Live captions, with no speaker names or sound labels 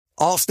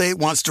Allstate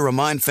wants to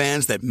remind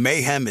fans that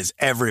mayhem is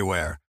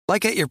everywhere,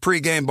 like at your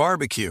pregame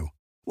barbecue.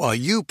 While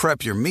you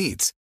prep your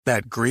meats,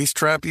 that grease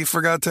trap you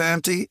forgot to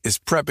empty is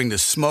prepping to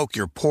smoke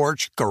your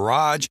porch,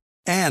 garage,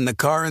 and the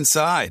car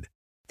inside.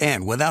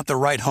 And without the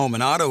right home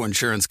and auto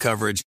insurance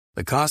coverage,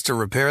 the cost to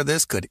repair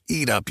this could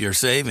eat up your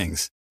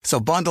savings. So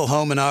bundle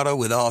home and auto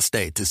with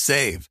Allstate to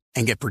save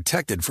and get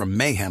protected from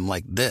mayhem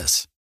like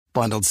this.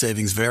 Bundled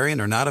savings vary and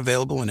are not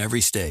available in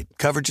every state.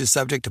 Coverage is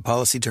subject to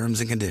policy terms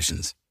and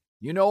conditions.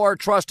 You know our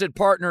trusted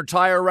partner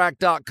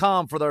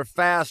TireRack.com for their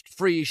fast,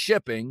 free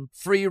shipping,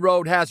 free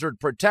road hazard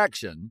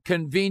protection,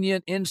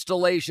 convenient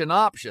installation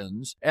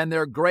options, and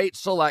their great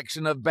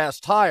selection of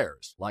best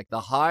tires, like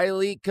the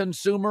highly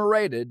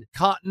consumer-rated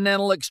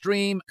Continental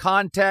Extreme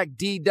Contact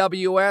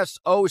DWS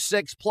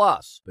 06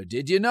 Plus. But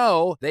did you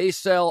know they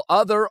sell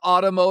other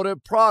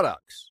automotive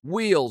products?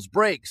 Wheels,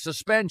 brakes,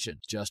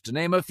 suspension, just to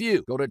name a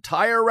few. Go to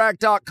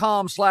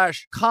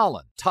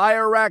TireRack.com/Colin.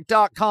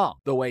 TireRack.com,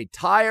 the way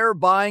tire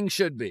buying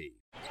should be.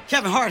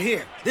 Kevin Hart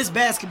here. This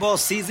basketball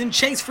season,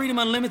 Chase Freedom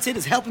Unlimited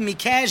is helping me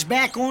cash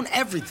back on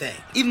everything,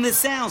 even the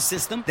sound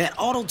system that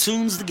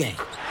auto-tunes the game.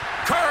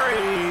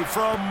 Curry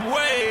from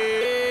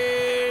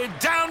way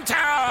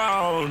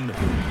downtown.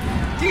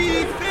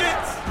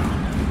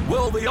 Defense!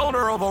 Will the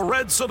owner of a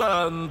red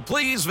sedan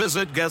please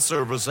visit guest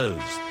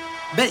services?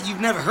 Bet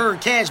you've never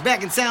heard cash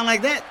back and sound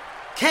like that.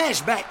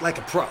 Cash back like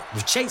a pro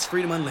with Chase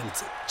Freedom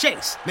Unlimited.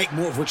 Chase, make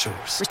more of what's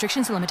yours.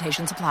 Restrictions and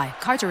limitations apply.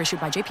 Cards are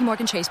issued by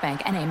JPMorgan Chase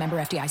Bank and a member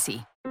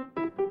FDIC.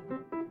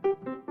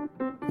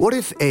 What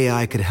if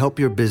AI could help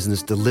your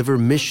business deliver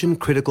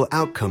mission-critical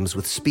outcomes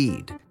with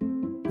speed?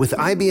 With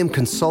IBM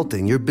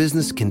Consulting, your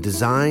business can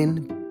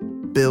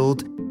design,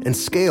 build, and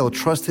scale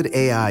trusted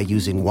AI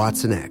using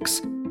Watson X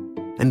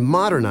and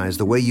modernize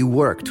the way you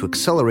work to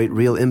accelerate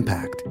real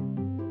impact.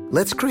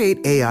 Let's create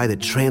AI that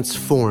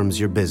transforms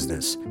your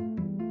business.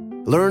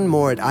 Learn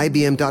more at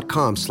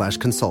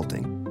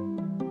ibm.com/consulting.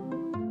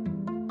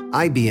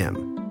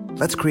 IBM.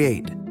 Let's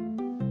create.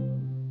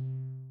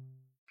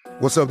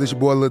 What's up, this your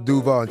boy Lil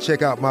Duval, and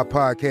check out my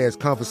podcast,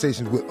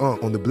 Conversations with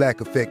Unc, on the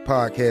Black Effect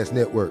Podcast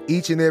Network.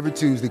 Each and every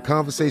Tuesday,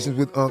 Conversations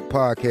with Unc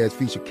podcast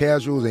feature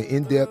casuals and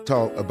in-depth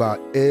talk about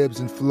ebbs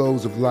and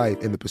flows of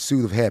life and the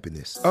pursuit of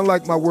happiness.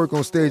 Unlike my work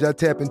on stage, I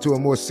tap into a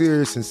more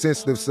serious and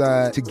sensitive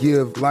side to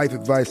give life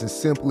advice and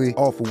simply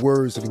offer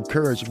words of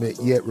encouragement,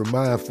 yet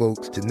remind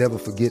folks to never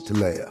forget to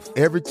laugh.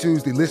 Every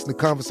Tuesday, listen to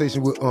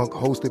Conversation with Unc,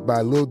 hosted by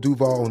Lil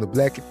Duval on the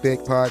Black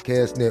Effect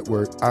Podcast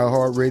Network,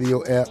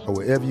 iHeartRadio app, or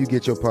wherever you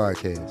get your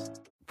podcasts.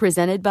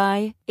 Presented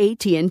by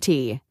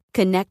AT&T.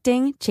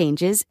 Connecting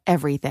changes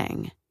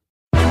everything.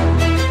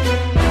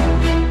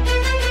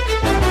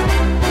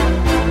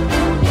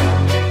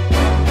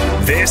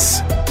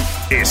 This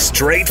is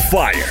Straight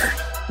Fire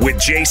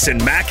with Jason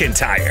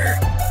McIntyre.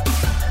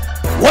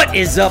 What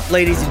is up,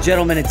 ladies and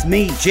gentlemen? It's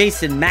me,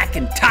 Jason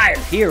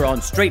McIntyre, here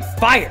on Straight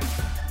Fire.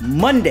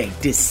 Monday,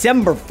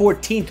 December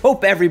 14th.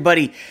 Hope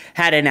everybody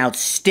had an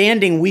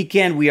outstanding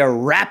weekend. We are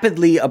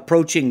rapidly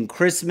approaching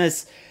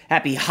Christmas.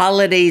 Happy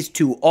holidays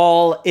to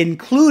all,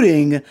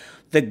 including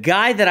the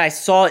guy that I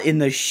saw in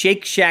the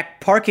Shake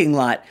Shack parking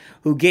lot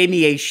who gave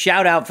me a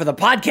shout out for the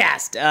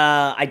podcast.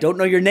 I don't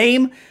know your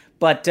name,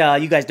 but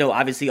you guys know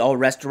obviously all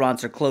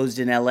restaurants are closed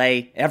in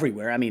LA,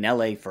 everywhere. I mean,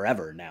 LA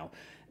forever now.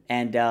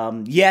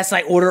 And yes,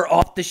 I order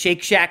off the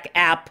Shake Shack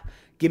app.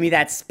 Give me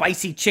that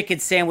spicy chicken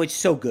sandwich,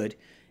 so good.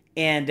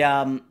 And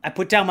I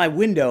put down my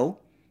window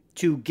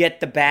to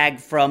get the bag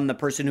from the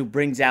person who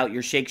brings out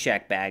your Shake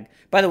Shack bag.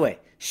 By the way,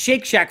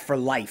 Shake Shack for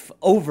life,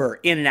 over,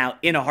 in and out,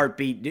 in a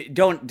heartbeat.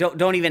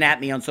 Don't even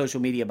at me on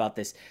social media about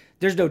this.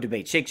 There's no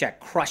debate. Shake Shack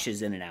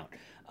crushes in and out.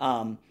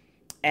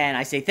 And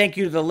I say thank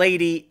you to the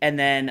lady, and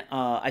then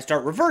I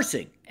start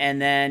reversing.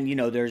 And then, you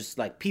know, there's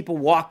like people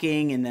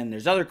walking, and then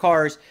there's other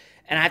cars.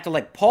 And I have to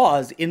like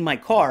pause in my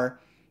car.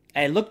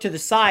 I look to the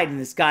side, and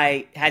this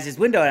guy has his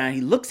window down, and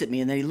he looks at me,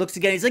 and then he looks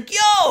again. He's like,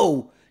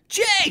 yo,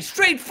 Jay,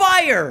 Straight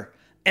Fire.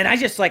 And I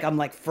just like, I'm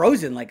like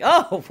frozen, like,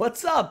 oh,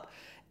 what's up?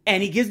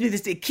 And he gives me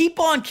this, keep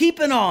on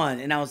keeping on.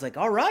 And I was like,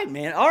 all right,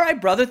 man. All right,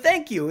 brother.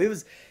 Thank you.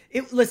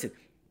 Listen,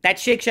 that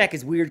Shake Shack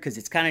is weird because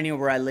it's kind of near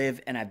where I live.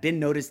 And I've been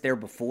noticed there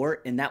before.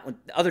 And that one,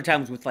 other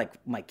times with like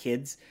my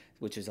kids,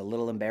 which is a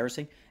little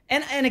embarrassing.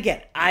 And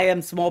again, I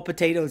am small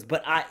potatoes,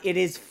 but it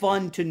is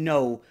fun to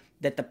know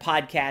that the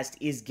podcast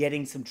is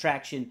getting some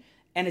traction.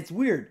 And it's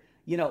weird,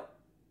 you know,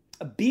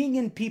 being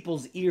in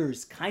people's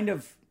ears kind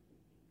of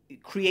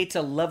creates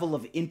a level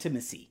of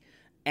intimacy.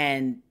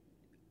 And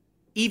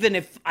even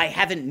if I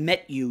haven't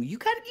met you, you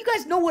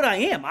guys know what I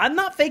am. I'm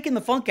not faking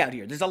the funk out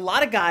here. There's a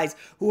lot of guys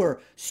who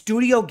are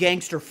studio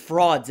gangster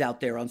frauds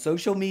out there on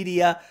social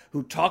media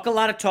who talk a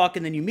lot of talk,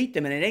 and then you meet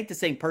them and it ain't the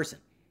same person.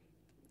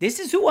 This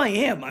is who I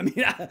am. I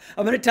mean, I'm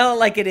going to tell it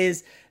like it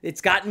is.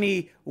 It's gotten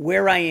me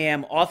where I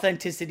am.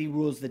 Authenticity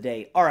rules the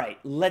day. All right,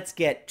 let's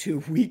get to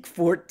week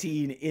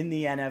 14 in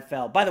the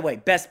NFL. By the way,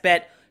 best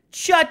bet,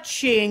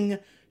 cha-ching,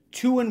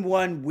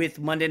 2-1 with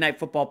Monday Night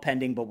Football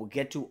pending, but we'll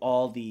get to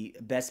all the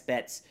best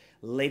bets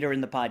later in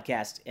the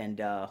podcast,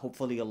 and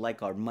hopefully you'll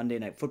like our Monday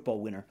Night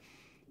Football winner.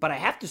 But I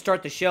have to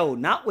start the show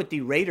not with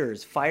the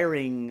Raiders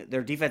firing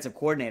their defensive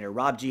coordinator.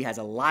 Rob G has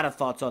a lot of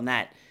thoughts on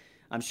that.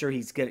 I'm sure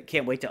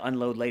can't wait to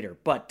unload later.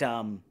 But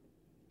the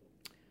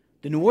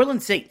New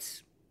Orleans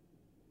Saints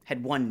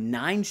had won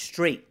 9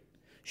 straight.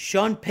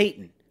 Sean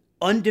Payton,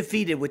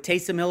 undefeated with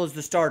Taysom Hill as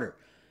the starter.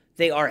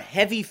 They are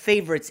heavy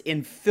favorites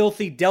in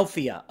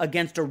Philadelphia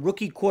against a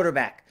rookie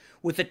quarterback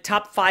with a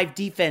top 5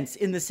 defense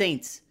in the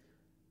Saints.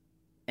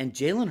 And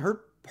Jalen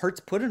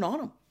Hurts put it on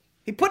them.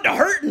 He put the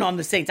hurting on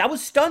the Saints. I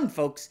was stunned,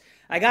 folks.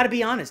 I got to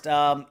be honest.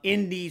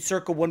 In the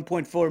circa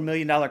 $1.4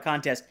 million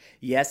contest,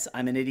 yes,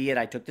 I'm an idiot.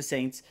 I took the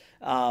Saints.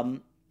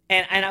 And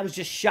I was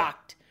just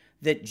shocked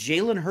that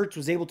Jalen Hurts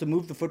was able to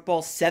move the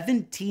football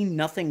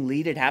 17-0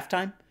 lead at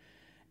halftime.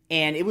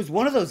 And it was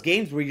one of those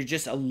games where you're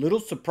just a little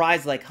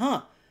surprised, like,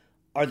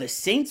 are the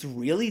Saints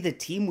really the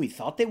team we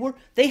thought they were?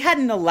 They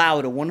hadn't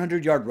allowed a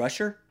 100-yard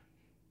rusher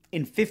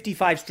in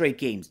 55 straight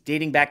games,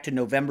 dating back to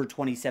November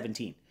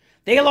 2017.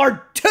 They allowed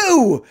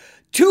two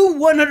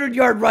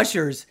 100-yard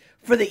rushers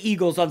for the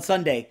Eagles on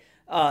Sunday.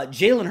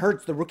 Jalen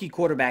Hurts, the rookie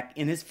quarterback,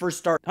 in his first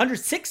start,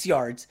 106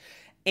 yards.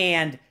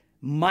 And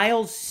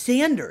Miles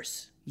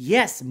Sanders,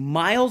 yes,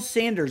 Miles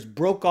Sanders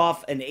broke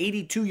off an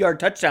 82-yard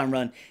touchdown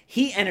run.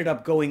 He ended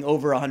up going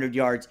over 100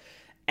 yards.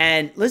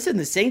 And listen,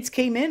 the Saints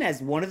came in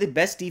as one of the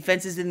best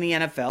defenses in the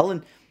NFL,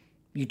 and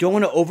you don't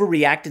want to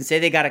overreact and say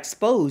they got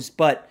exposed,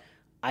 but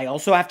I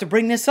also have to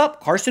bring this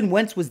up. Carson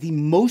Wentz was the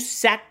most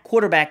sacked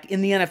quarterback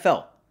in the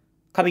NFL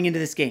coming into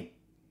this game.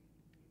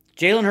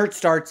 Jalen Hurts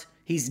starts.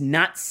 He's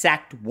not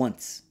sacked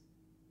once.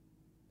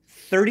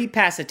 30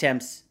 pass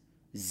attempts,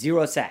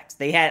 0 sacks.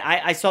 They had,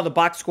 I saw the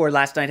box score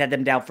last night, had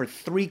them down for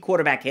 3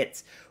 quarterback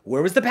hits.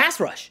 Where was the pass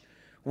rush?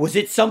 Was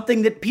it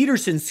something that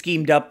Peterson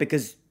schemed up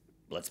because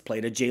let's play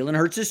to Jalen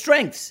Hurts'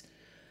 strengths?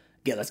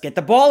 Let's get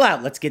the ball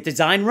out. Let's get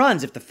design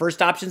runs. If the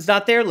first option's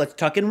not there, let's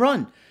tuck and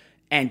run.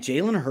 And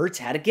Jalen Hurts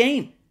had a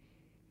game.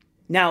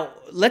 Now,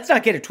 let's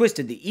not get it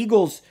twisted. The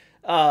Eagles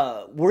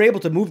were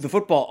able to move the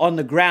football on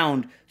the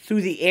ground,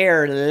 through the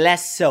air,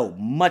 less so,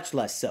 much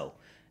less so.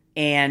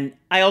 And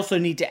I also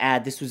need to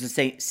add, this was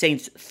the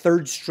Saints'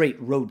 3rd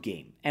straight road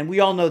game. And we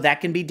all know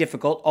that can be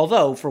difficult,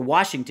 although for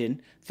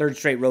Washington, 3rd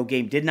straight road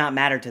game did not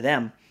matter to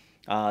them.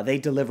 They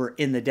deliver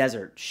in the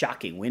desert.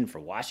 Shocking win for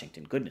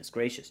Washington. Goodness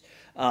gracious.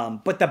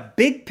 But the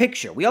big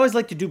picture, we always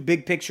like to do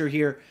big picture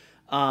here.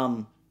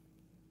 The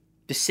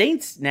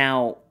Saints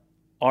now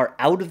are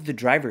out of the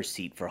driver's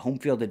seat for home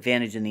field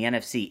advantage in the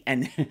NFC.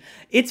 And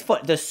it's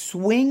fun. The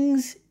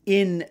swings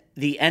in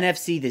the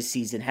NFC this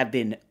season have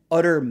been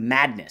utter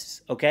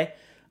madness, okay?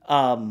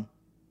 A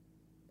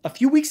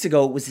few weeks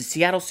ago, it was the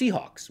Seattle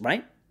Seahawks,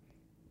 right?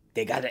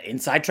 They got an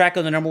inside track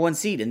on the number 1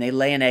 seed, and they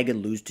lay an egg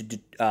and lose to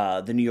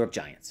the New York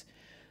Giants.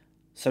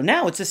 So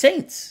now it's the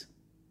Saints.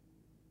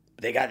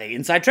 They got the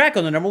inside track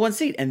on the number 1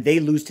 seed, and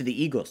they lose to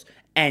the Eagles.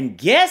 And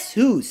guess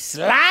who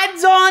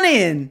slides on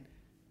in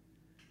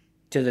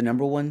to the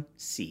number 1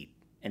 seed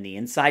and the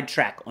inside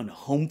track on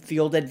home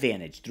field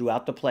advantage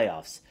throughout the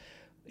playoffs?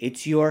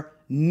 It's your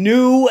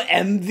new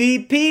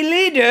MVP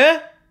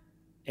leader,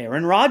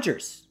 Aaron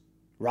Rodgers.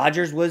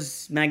 Rodgers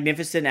was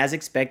magnificent as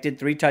expected.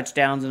 3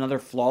 touchdowns, another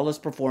flawless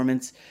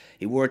performance.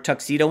 He wore a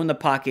tuxedo in the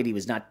pocket. He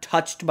was not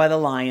touched by the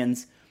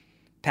Lions.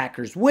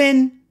 Packers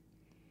win.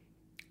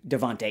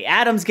 Devontae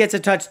Adams gets a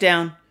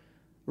touchdown.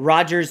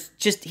 Rodgers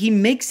he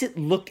makes it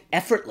look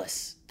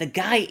effortless. The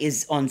guy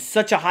is on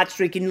such a hot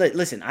streak. And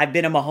listen, I've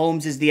been a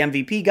Mahomes is the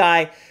MVP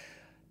guy.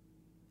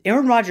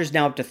 Aaron Rodgers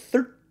now up to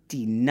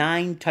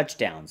 39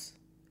 touchdowns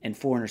and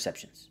 4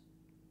 interceptions.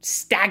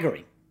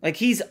 Staggering. Like,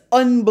 he's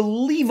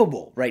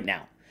unbelievable right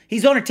now.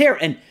 He's on a tear.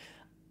 And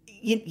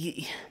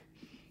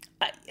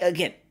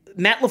again,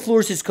 Matt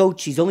LaFleur's his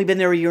coach. He's only been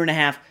there a year and a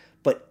half.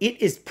 But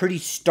it is pretty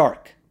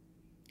stark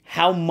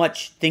how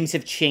much things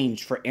have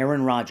changed for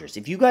Aaron Rodgers.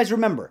 If you guys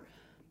remember,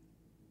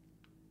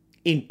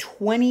 in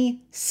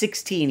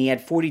 2016, he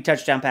had 40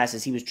 touchdown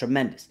passes. He was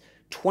tremendous.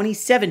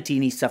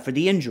 2017, he suffered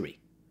the injury.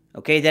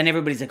 Okay, then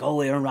everybody's like,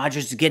 oh, Aaron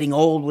Rodgers is getting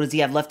old. What does he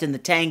have left in the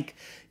tank?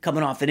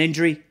 Coming off an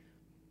injury.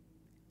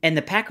 And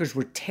the Packers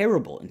were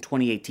terrible in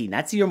 2018.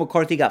 That's the year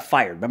McCarthy got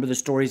fired. Remember the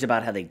stories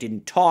about how they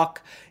didn't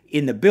talk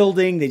in the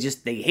building? They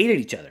hated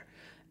each other.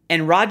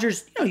 And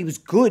Rodgers, he was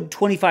good,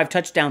 25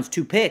 touchdowns,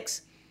 2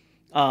 picks.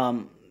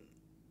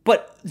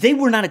 But they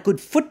were not a good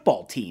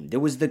football team. There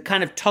was the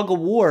kind of tug of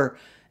war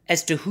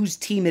as to whose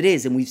team it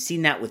is. And we've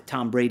seen that with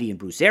Tom Brady and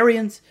Bruce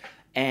Arians.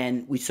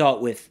 And we saw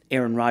it with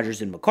Aaron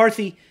Rodgers and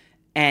McCarthy.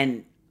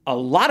 And a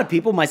lot of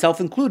people, myself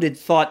included,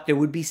 thought there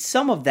would be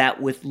some of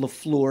that with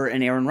LaFleur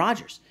and Aaron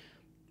Rodgers.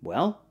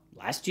 Well,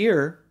 last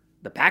year,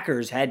 the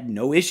Packers had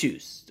no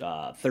issues.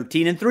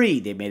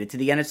 13-3. They made it to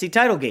the NFC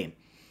title game.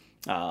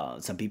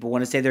 Some people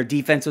want to say their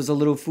defense was a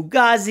little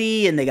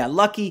fugazi and they got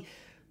lucky.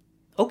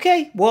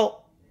 Okay,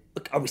 well,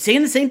 are we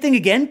saying the same thing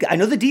again? I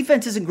know the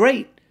defense isn't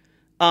great.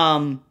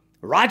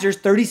 Rodgers,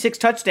 36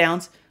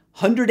 touchdowns,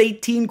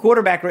 118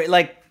 quarterback rate.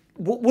 Like,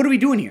 what are we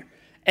doing here?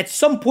 At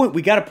some point,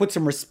 we got to put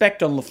some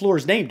respect on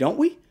LaFleur's name, don't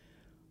we?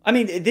 I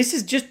mean, this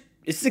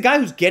is a guy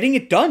who's getting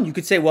it done. You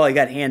could say, well, he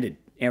got handed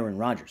Aaron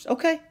Rodgers.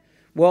 Okay,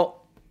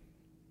 well,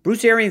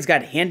 Bruce Arians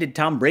got handed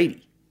Tom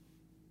Brady,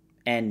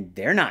 and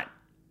they're not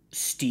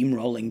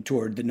steamrolling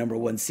toward the number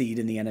 1 seed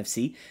in the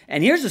NFC.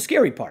 And here's the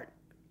scary part,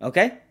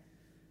 okay?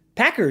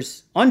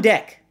 Packers on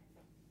deck.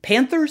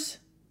 Panthers,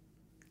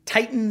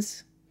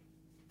 Titans,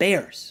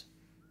 Bears.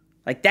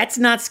 Like, that's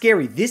not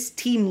scary. This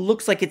team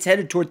looks like it's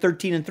headed toward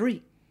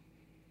 13-3.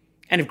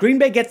 And if Green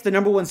Bay gets the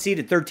number 1 seed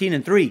at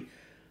 13-3,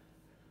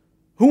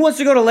 who wants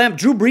to go to Lambeau?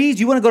 Drew Brees,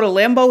 you want to go to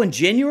Lambeau in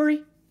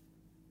January?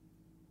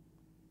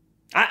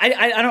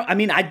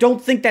 I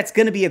don't think that's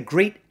going to be a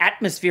great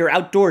atmosphere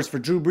outdoors for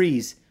Drew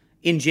Brees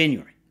in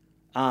January.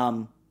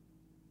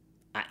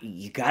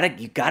 You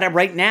gotta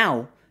right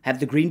now have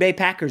the Green Bay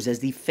Packers as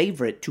the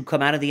favorite to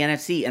come out of the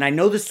NFC. And I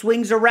know the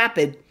swings are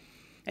rapid,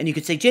 and you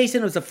could say,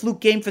 Jason, it was a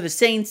fluke game for the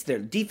Saints. Their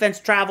defense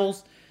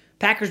travels.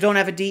 Packers don't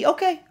have a D.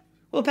 Okay,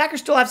 well, the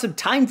Packers still have some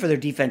time for their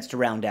defense to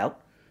round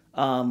out.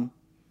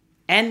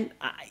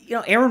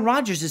 Aaron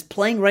Rodgers is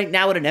playing right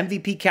now at an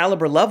MVP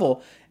caliber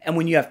level. And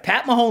when you have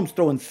Pat Mahomes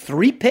throwing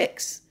 3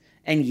 picks,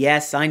 and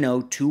yes, I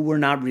know 2 were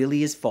not really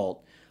his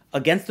fault,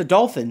 against the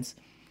Dolphins,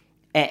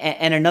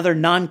 and another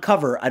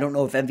non-cover. I don't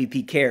know if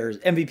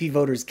MVP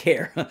voters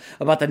care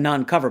about the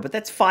non-cover, but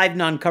that's 5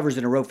 non-covers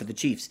in a row for the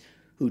Chiefs,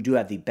 who do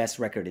have the best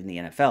record in the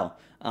NFL.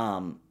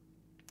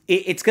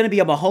 It's going to be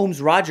a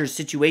Mahomes-Rodgers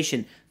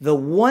situation. The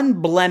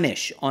one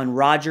blemish on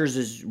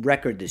Rodgers'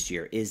 record this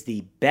year is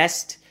the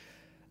best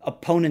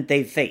opponent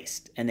they've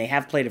faced, and they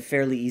have played a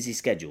fairly easy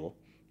schedule.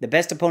 The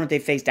best opponent they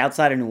faced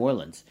outside of New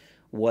Orleans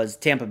was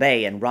Tampa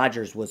Bay, and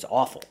Rodgers was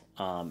awful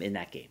in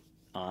that game.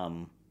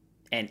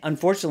 And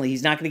unfortunately,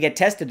 he's not going to get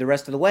tested the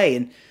rest of the way.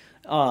 And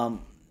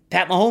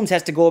Pat Mahomes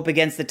has to go up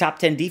against the top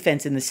 10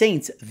 defense in the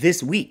Saints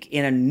this week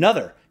in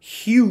another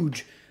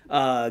huge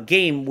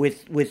game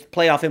with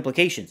playoff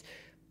implications.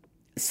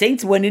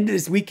 Saints went into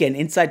this weekend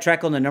inside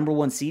track on the number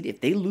 1 seed. If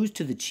they lose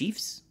to the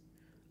Chiefs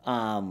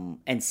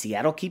and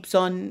Seattle keeps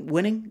on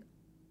winning,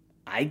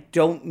 I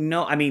don't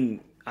know. I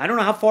mean, I don't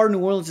know how far New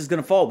Orleans is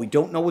going to fall. We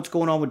don't know what's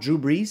going on with Drew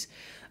Brees.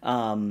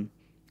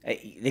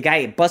 The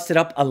guy busted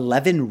up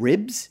 11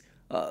 ribs.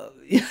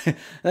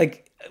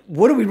 Like,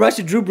 what are we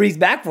rushing Drew Brees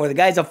back for? The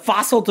guy's a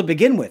fossil to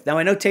begin with. Now,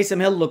 I know Taysom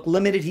Hill looked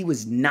limited. He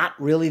was not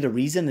really the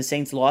reason the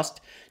Saints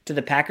lost to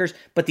the Packers,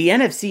 but the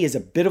NFC is a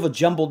bit of a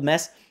jumbled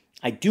mess.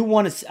 I do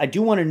want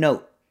to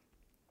note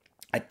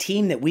a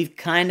team that we've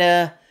kind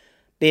of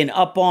been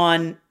up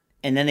on,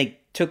 and then they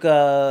took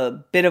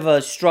a bit of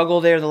a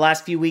struggle there the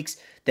last few weeks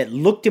that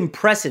looked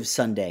impressive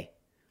Sunday,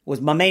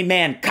 was my main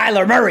man,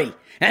 Kyler Murray,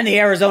 and the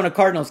Arizona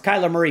Cardinals.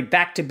 Kyler Murray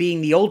back to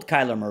being the old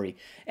Kyler Murray.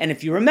 And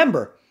if you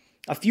remember,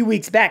 a few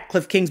weeks back,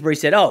 Cliff Kingsbury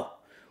said,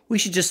 we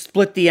should just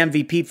split the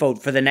MVP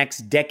vote for the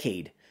next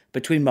decade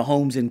between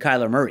Mahomes and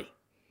Kyler Murray.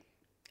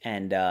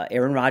 And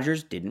Aaron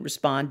Rodgers didn't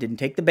respond, didn't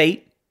take the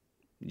bait.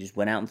 He just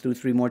went out and threw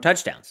 3 more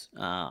touchdowns.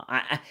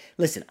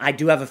 Listen, I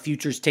do have a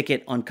futures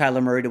ticket on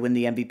Kyler Murray to win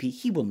the MVP.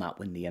 He will not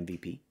win the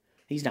MVP.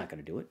 He's not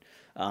going to do it.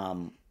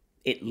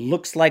 It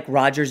looks like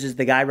Rodgers is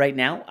the guy right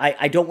now.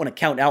 I don't want to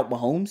count out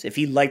Mahomes. If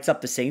he lights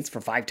up the Saints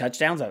for 5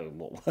 touchdowns,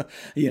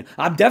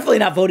 I'm definitely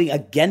not voting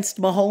against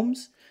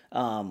Mahomes.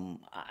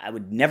 I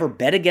would never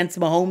bet against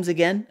Mahomes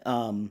again.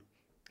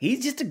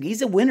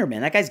 He's a winner,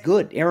 man. That guy's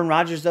good. Aaron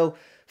Rodgers, though,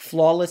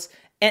 flawless.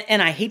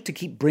 And I hate to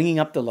keep bringing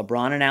up the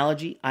LeBron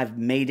analogy. I've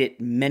made it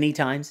many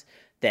times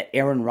that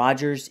Aaron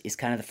Rodgers is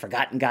kind of the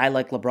forgotten guy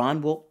like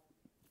LeBron. Well,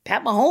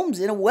 Pat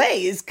Mahomes, in a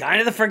way, is kind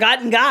of the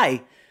forgotten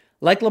guy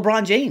like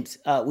LeBron James.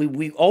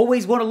 We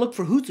always want to look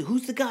for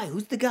who's the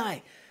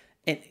guy.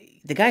 And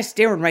the guy's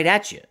staring right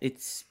at you.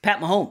 It's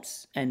Pat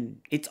Mahomes. And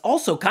it's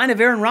also kind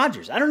of Aaron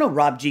Rodgers. I don't know,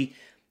 Rob G.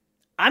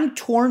 I'm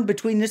torn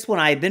between this one.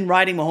 I've been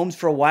riding Mahomes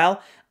for a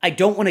while. I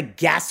don't want to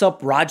gas up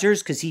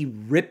Rodgers because he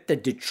ripped the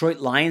Detroit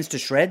Lions to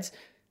shreds.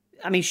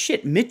 I mean,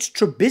 shit, Mitch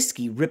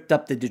Trubisky ripped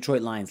up the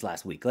Detroit Lions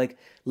last week. Like,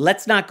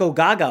 let's not go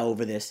gaga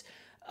over this.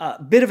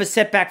 Bit of a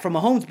setback for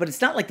Mahomes, but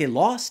it's not like they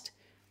lost.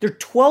 They're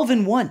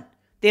 12-1.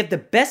 They have the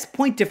best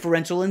point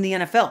differential in the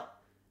NFL.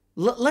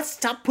 Let's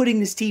stop putting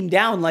this team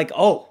down like,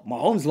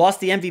 Mahomes lost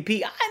the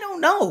MVP. I don't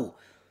know.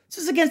 This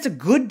is against a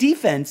good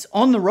defense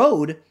on the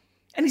road,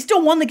 and he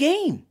still won the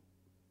game.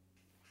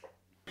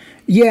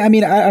 Yeah, I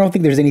mean, I don't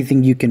think there's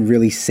anything you can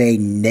really say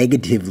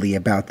negatively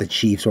about the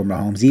Chiefs or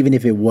Mahomes, even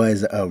if it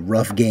was a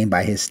rough game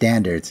by his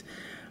standards.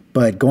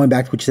 But going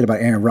back to what you said about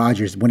Aaron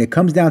Rodgers, when it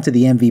comes down to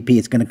the MVP,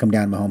 it's going to come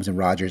down to Mahomes and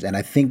Rodgers. And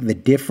I think the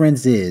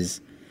difference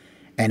is,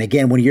 and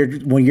again, when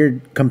you're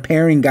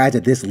comparing guys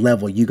at this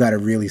level, you got to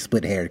really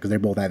split hairs because they're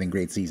both having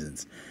great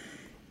seasons,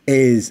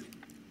 is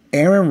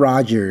Aaron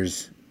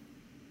Rodgers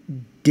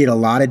did a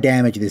lot of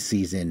damage this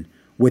season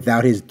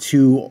without his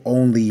 2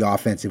 only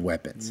offensive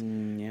weapons.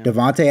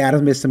 Devontae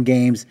Adams missed some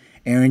games,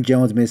 Aaron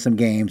Jones missed some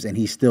games, and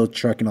he's still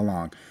trucking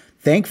along.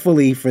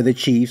 Thankfully for the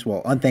Chiefs,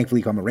 well,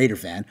 unthankfully I'm a Raider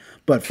fan,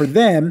 but for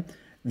them,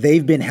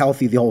 they've been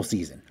healthy the whole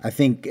season. I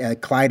think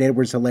Clyde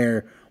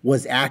Edwards-Helaire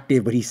was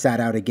active, but he sat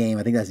out a game.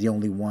 I think that's the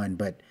only one,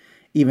 but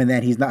even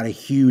then, he's not a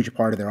huge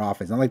part of their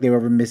offense. Not like they were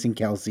ever missing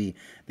Kelsey.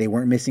 They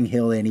weren't missing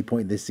Hill at any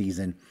point this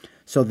season.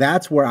 So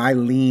that's where I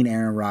lean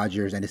Aaron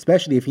Rodgers, and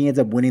especially if he ends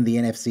up winning the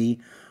NFC,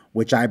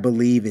 which I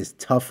believe is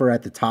tougher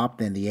at the top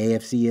than the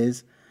AFC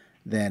is,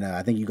 then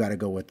I think you got to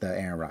go with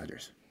Aaron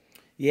Rodgers.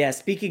 Yeah,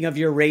 speaking of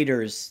your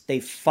Raiders, they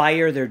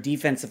fire their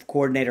defensive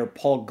coordinator,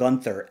 Paul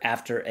Guenther,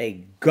 after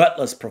a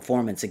gutless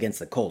performance against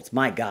the Colts.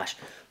 My gosh,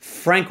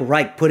 Frank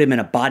Reich put him in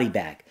a body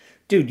bag.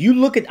 Dude, you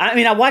look at,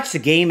 I watched the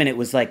game and it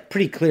was like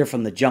pretty clear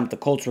from the jump the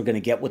Colts were going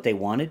to get what they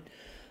wanted.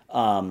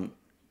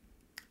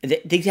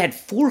 They had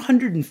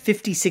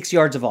 456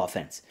 yards of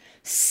offense,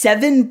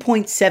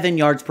 7.7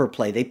 yards per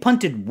play. They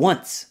punted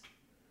once,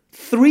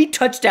 3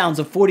 touchdowns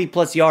of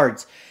 40-plus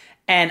yards.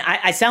 And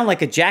I sound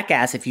like a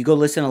jackass if you go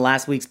listen to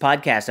last week's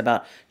podcast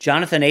about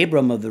Jonathan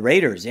Abram of the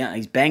Raiders. Yeah,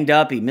 he's banged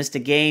up. He missed a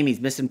game. He's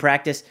missing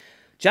practice.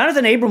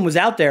 Jonathan Abram was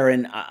out there,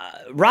 and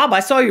Rob, I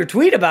saw your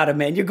tweet about him,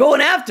 man. You're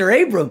going after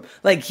Abram.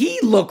 Like, he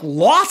looked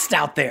lost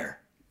out there.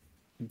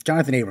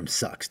 Jonathan Abram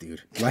sucks,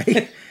 dude.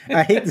 Like,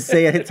 I hate to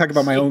say it, I hate to talk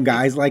about my own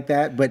guys like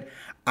that, but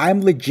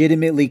I'm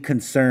legitimately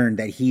concerned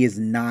that he is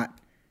not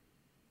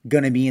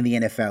going to be in the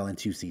NFL in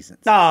 2 seasons.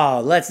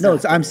 Oh,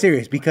 I'm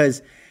serious,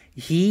 because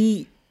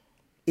he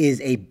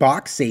is a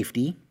box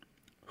safety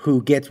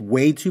who gets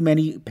way too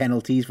many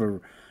penalties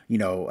for,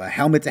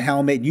 helmet to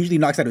helmet, usually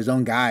knocks out his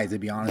own guys, to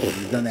be honest with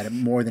you. He's done that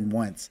more than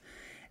once.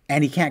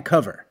 And he can't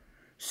cover.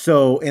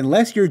 So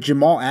unless you're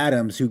Jamal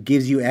Adams, who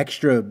gives you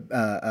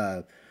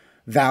extra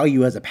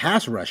value as a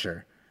pass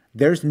rusher,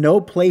 there's no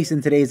place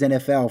in today's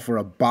NFL for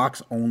a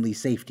box-only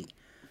safety.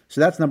 So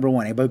that's number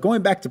one. But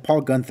going back to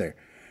Paul Guenther,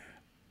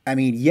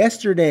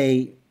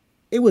 yesterday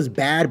it was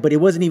bad, but it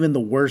wasn't even the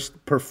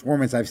worst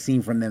performance I've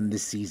seen from them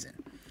this season.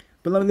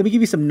 But let me give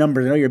you some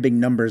numbers. I know you're a big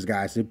numbers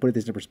guy, so put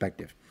this into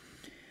perspective.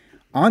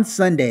 On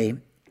Sunday,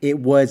 it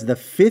was the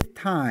 5th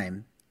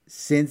time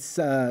since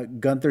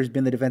Gunther's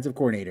been the defensive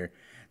coordinator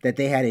that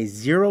they had a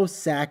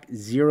 0-sack,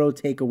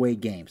 0-takeaway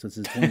game. So this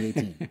is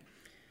 2018.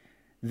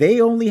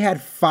 They only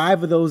had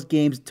 5 of those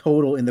games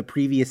total in the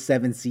previous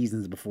 7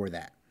 seasons before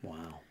that.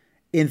 Wow.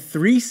 In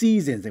 3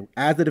 seasons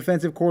as the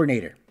defensive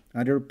coordinator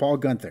under Paul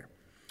Guenther,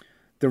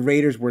 the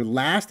Raiders were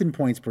last in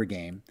points per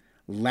game,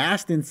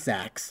 last in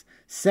sacks,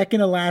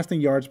 second to last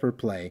in yards per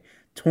play,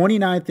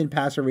 29th in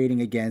passer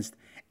rating against,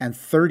 and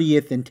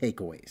 30th in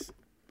takeaways.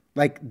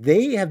 Like,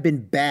 they have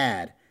been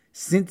bad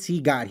since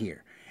he got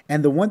here.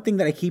 And the one thing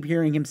that I keep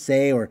hearing him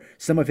say, or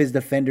some of his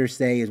defenders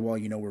say, is, well,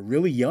 we're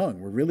really young.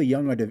 We're really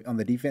young on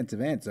the defensive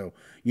end. So,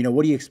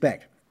 what do you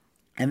expect?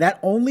 And that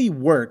only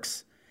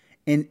works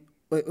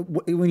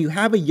when you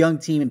have a young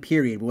team in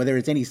period, whether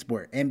it's any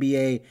sport,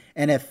 NBA,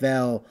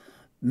 NFL,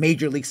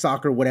 Major League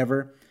Soccer,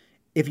 whatever.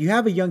 If you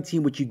have a young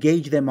team, what you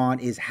gauge them on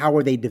is how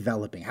are they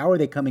developing? How are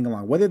they coming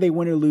along? Whether they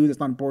win or lose, it's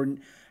not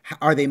important.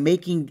 Are they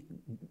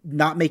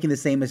not making the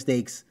same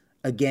mistakes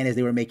again as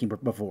they were making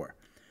before?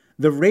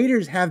 The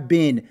Raiders have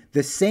been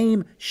the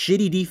same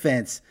shitty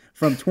defense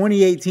from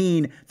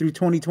 2018 through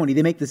 2020.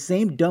 They make the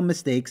same dumb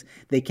mistakes.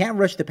 They can't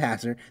rush the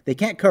passer. They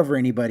can't cover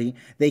anybody.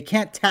 They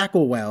can't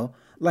tackle well.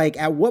 Like,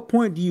 at what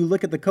point do you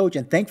look at the coach?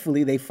 And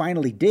thankfully, they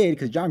finally did,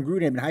 because John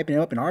Gruden had been hyping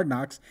him up in Hard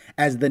Knocks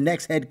as the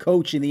next head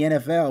coach in the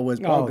NFL was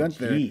Paul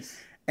Guenther. Geez.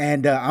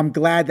 And I'm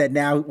glad that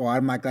now, well,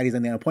 I'm not glad he's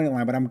on the unappointed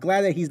line, but I'm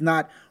glad that he's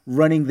not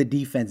running the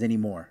defense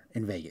anymore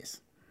in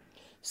Vegas.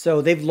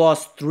 So they've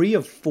lost 3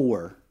 of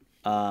 4.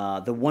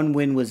 The one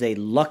win was a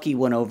lucky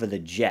one over the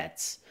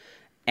Jets.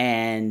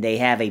 And they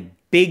have a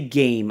big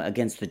game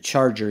against the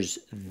Chargers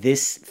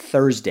this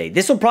Thursday.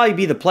 This will probably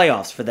be the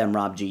playoffs for them,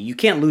 Rob G. You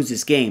can't lose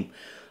this game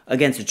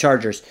against the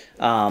Chargers.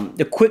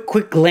 The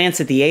quick glance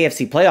at the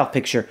AFC playoff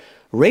picture,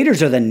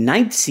 Raiders are the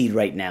 9th seed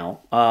right now.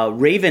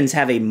 Ravens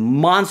have a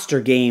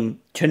monster game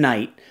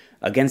tonight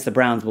against the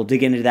Browns. We'll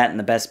dig into that in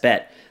the best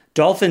bet.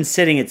 Dolphins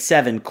sitting at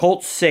 7,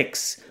 Colts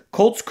 6.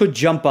 Colts could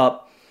jump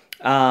up.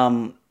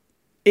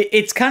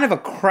 It's kind of a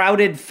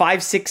crowded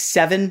 5, 6,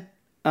 7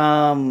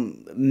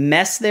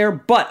 mess there,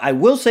 but I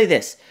will say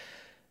this.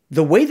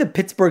 The way the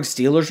Pittsburgh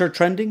Steelers are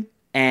trending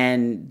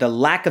and the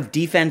lack of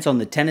defense on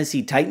the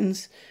Tennessee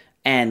Titans,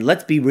 and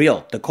let's be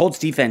real, the Colts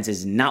defense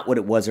is not what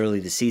it was early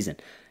this season.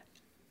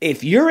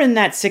 If you're in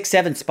that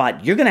 6-7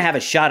 spot, you're going to have a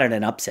shot at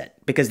an upset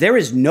because there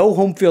is no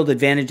home field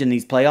advantage in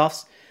these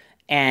playoffs.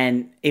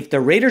 And if the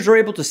Raiders are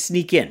able to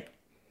sneak in,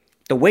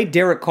 the way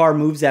Derek Carr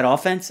moves that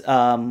offense,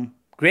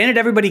 granted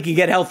everybody can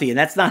get healthy, and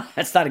that's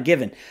not a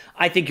given.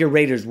 I think your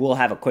Raiders will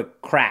have a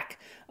quick crack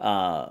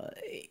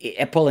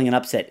at pulling an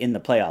upset in the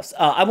playoffs.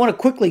 I want to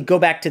quickly go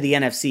back to the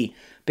NFC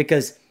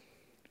because,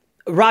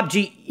 Rob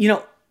G.,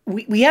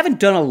 we haven't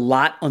done a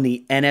lot on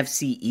the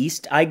NFC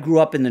East. I grew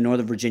up in the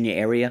Northern Virginia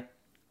area,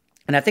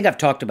 and I think I've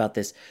talked about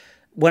this.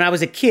 When I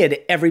was a kid,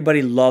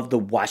 everybody loved the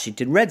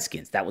Washington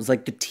Redskins. That was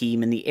like the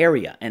team in the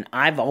area. And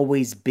I've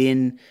always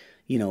been,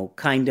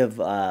 kind of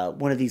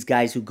one of these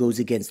guys who goes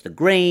against the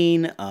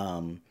grain.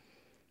 And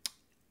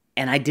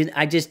I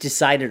just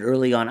decided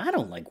early on, I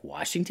don't like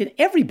Washington.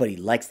 Everybody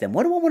likes them.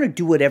 Why do I want to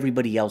do what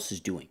everybody else is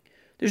doing?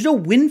 There's no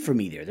win for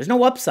me there. There's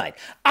no upside.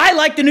 I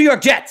like the New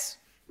York Jets.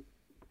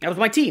 That was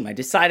my team. I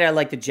decided I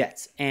liked the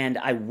Jets. And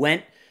I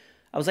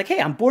was like,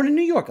 hey, I'm born in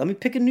New York. Let me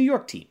pick a New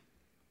York team.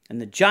 And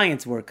the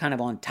Giants were kind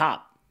of on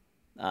top.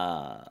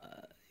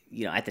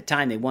 at the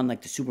time they won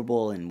like the Super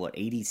Bowl in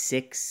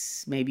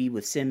 86 maybe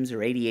with Sims,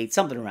 or 88,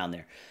 something around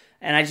there.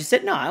 And I just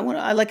said, no,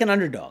 I like an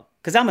underdog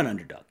because I'm an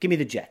underdog. Give me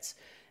the Jets.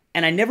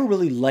 And I never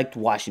really liked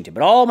Washington,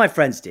 but all my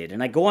friends did.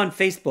 And I go on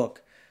Facebook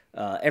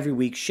every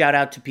week. Shout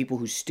out to people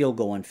who still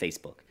go on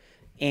Facebook.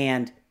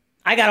 And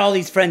I got all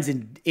these friends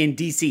in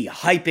D.C.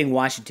 hyping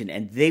Washington,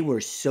 and they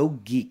were so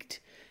geeked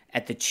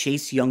at the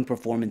Chase Young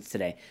performance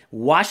today.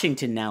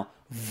 Washington now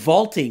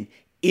vaulting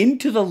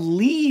into the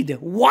lead.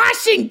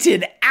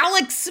 Washington,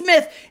 Alex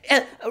Smith.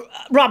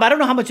 Rob, I don't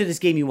know how much of this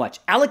game you watch.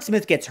 Alex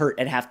Smith gets hurt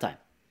at halftime,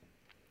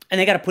 and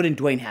they got to put in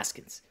Dwayne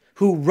Haskins,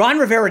 who Ron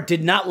Rivera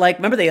did not like.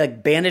 Remember, they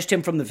banished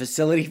him from the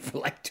facility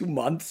for 2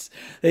 months.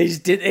 They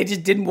just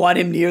didn't want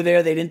him near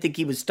there. They didn't think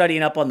he was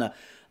studying up on the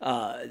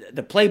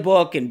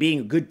playbook and being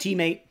a good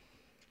teammate.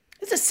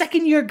 It's a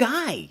second-year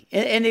guy,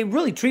 and they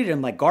really treated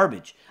him like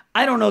garbage.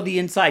 I don't know the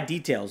inside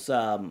details.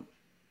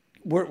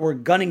 We're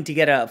gunning to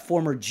get a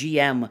former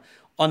GM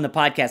on the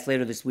podcast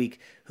later this week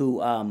who,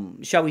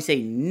 shall we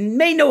say,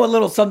 may know a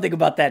little something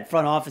about that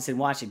front office in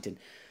Washington.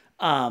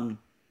 And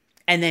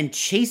then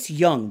Chase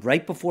Young,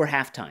 right before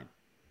halftime,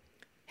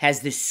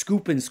 has this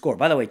scoop and score.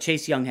 By the way,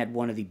 Chase Young had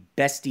one of the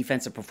best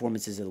defensive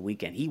performances of the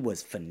weekend. He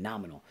was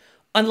phenomenal.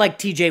 Unlike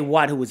TJ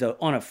Watt, who was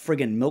on a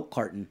friggin' milk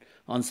carton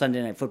on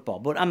Sunday Night Football.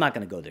 But I'm not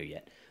going to go there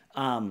yet.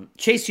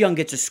 Chase Young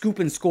gets a scoop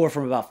and score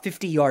from about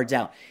 50 yards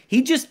out.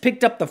 He just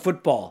picked up the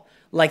football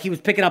like he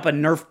was picking up a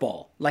Nerf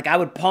ball. Like I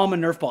would palm a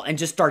Nerf ball and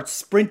just start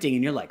sprinting.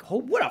 And you're like, oh,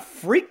 what a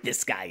freak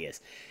this guy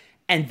is.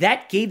 And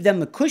that gave them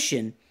the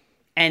cushion.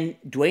 And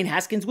Dwayne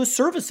Haskins was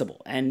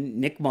serviceable. And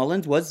Nick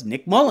Mullins was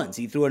Nick Mullins.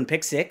 He threw in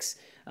pick six.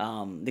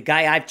 The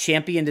guy I've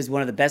championed as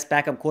one of the best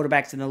backup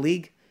quarterbacks in the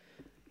league.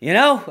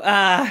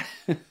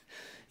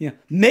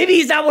 Maybe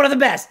he's not one of the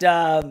best.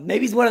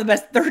 Maybe he's one of the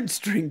best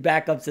third-string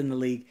backups in the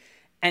league.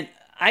 And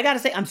I got to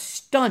say, I'm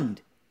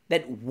stunned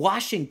that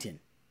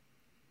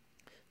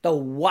the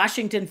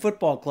Washington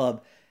Football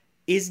Club,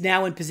 is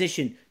now in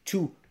position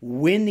to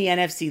win the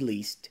NFC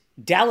East.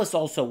 Dallas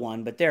also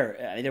won, but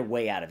they're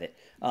way out of it.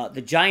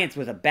 The Giants,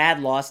 with a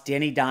bad loss,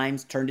 Danny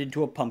Dimes turned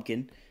into a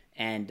pumpkin,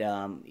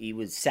 and he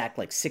was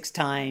sacked 6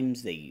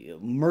 times. They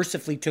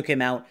mercifully took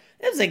him out.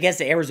 That was against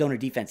the Arizona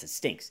defense that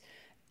stinks.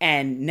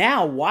 And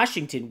now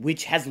Washington,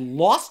 which has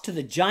lost to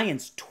the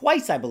Giants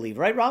twice, I believe,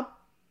 right, Rob?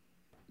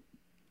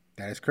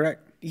 That is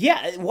correct.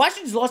 Yeah,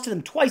 Washington's lost to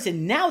them twice,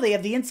 and now they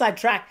have the inside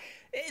track.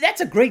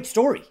 That's a great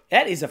story.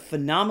 That is a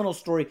phenomenal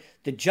story.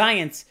 The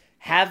Giants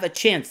have a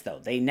chance, though.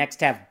 They next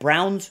have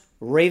Browns,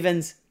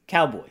 Ravens,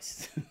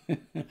 Cowboys.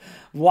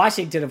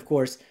 Washington, of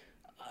course,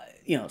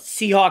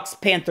 Seahawks,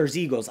 Panthers,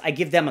 Eagles. I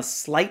give them a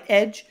slight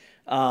edge.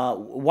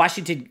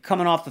 Washington,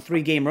 coming off the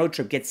 3-game road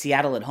trip, gets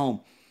Seattle at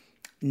home.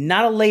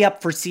 Not a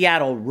layup for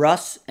Seattle.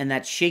 Russ and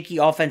that shaky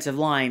offensive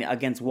line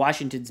against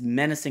Washington's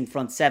menacing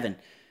front seven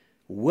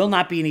will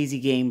not be an easy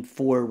game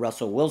for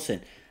Russell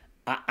Wilson.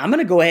 I'm going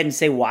to go ahead and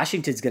say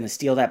Washington's going to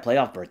steal that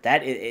playoff berth.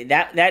 That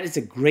is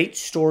a great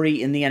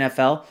story in the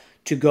NFL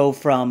to go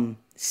from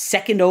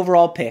second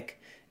overall pick,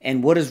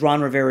 and what does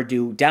Ron Rivera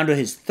do, down to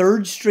his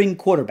third-string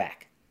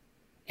quarterback,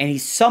 and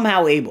he's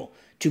somehow able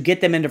to get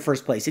them into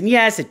first place. And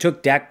yes, it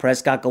took Dak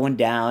Prescott going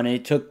down, and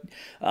it took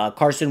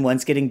Carson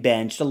Wentz getting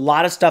benched. A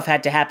lot of stuff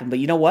had to happen, but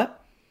you know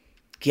what?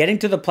 Getting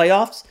to the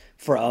playoffs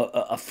for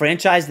a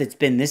franchise that's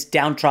been this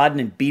downtrodden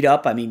and beat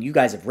up. I mean, you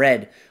guys have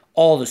read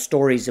all the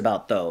stories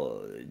about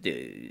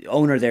the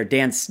owner there,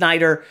 Dan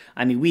Snyder.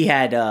 I mean, we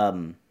had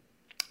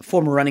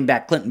former running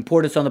back Clinton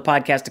Portis on the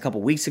podcast a couple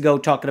weeks ago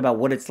talking about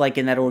what it's like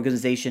in that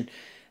organization.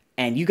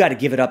 And you got to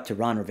give it up to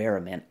Ron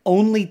Rivera, man.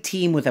 Only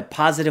team with a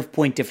positive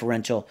point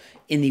differential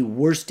in the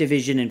worst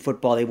division in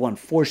football. They won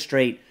 4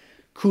 straight.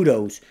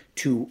 Kudos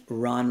to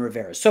Ron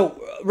Rivera.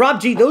 So, Rob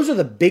G, those are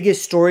the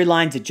biggest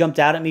storylines that jumped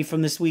out at me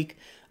from this week.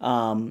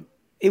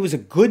 It was a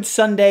good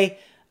Sunday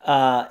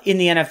in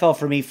the NFL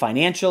for me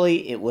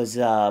financially. It was,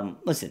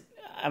 listen,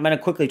 I'm going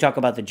to quickly talk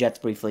about the Jets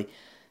briefly.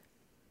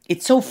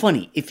 It's so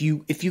funny. If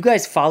you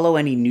guys follow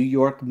any New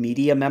York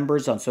media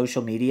members on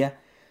social media,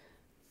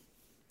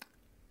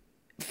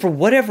 for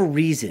whatever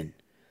reason,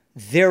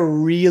 they're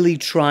really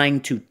trying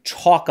to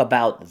talk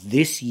about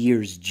this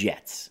year's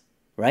Jets,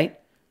 right?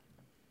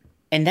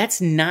 And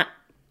that's not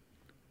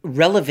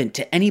relevant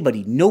to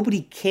anybody.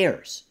 Nobody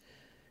cares.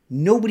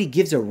 Nobody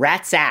gives a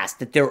rat's ass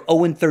that they're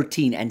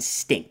 0-13 and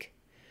stink.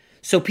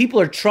 So people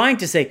are trying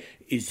to say,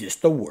 is this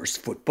the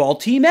worst football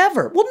team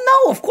ever? Well,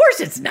 no, of course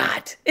it's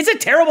not. It's a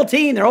terrible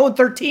team. They're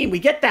 0-13. We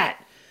get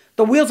that.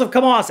 The wheels have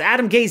come off.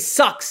 Adam Gase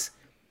sucks.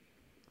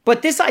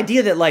 But this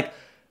idea that,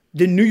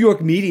 the New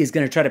York media is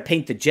going to try to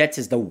paint the Jets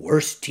as the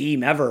worst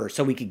team ever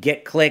so we could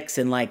get clicks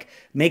and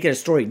make it a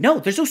story. No,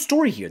 there's no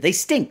story here. They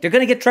stink. They're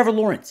going to get Trevor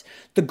Lawrence.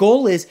 The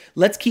goal is,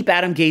 let's keep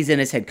Adam Gase in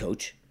as head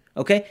coach.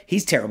 Okay?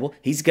 He's terrible.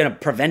 He's going to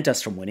prevent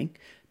us from winning.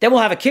 Then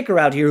we'll have a kicker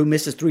out here who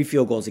misses 3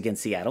 field goals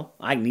against Seattle.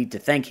 I need to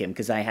thank him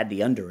because I had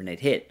the under and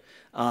it hit.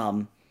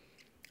 And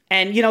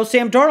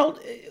Sam Darnold,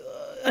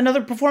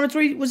 another performance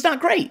where he was not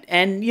great.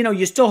 And,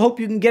 you still hope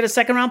you can get a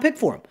second-round pick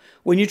for him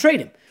when you trade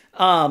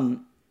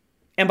him.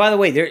 And by the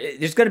way,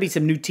 there's going to be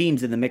some new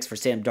teams in the mix for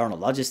Sam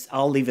Darnold.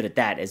 I'll leave it at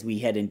that as we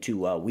head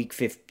into week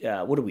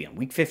 15. What are we on?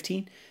 Week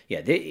 15? Yeah.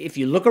 If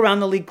you look around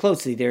the league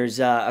closely, there's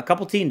a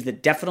couple teams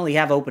that definitely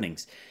have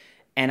openings,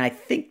 and I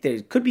think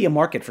there could be a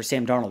market for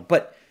Sam Darnold.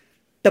 But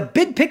the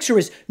big picture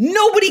is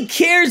nobody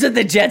cares that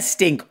the Jets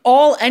stink.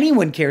 All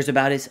anyone cares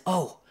about is,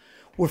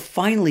 we're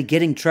finally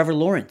getting Trevor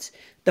Lawrence,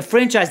 the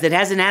franchise that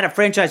hasn't had a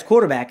franchise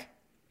quarterback.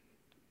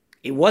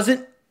 It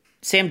wasn't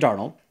Sam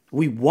Darnold.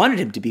 We wanted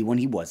him to be when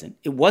he wasn't.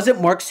 It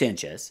wasn't Mark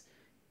Sanchez.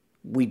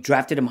 We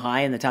drafted him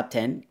high in the top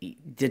 10.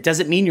 That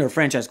doesn't mean you're a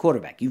franchise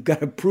quarterback. You've got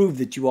to prove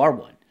that you are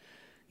one.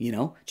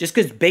 Just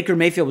because Baker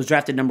Mayfield was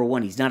drafted number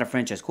 1, he's not a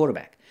franchise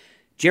quarterback.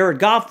 Jared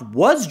Goff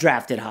was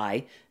drafted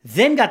high,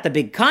 then got the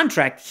big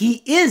contract.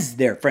 He is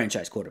their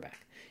franchise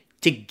quarterback.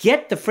 To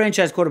get the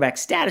franchise quarterback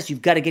status,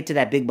 you've got to get to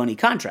that big money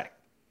contract.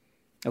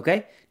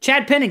 Okay?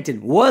 Chad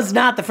Pennington was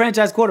not the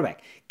franchise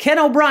quarterback. Ken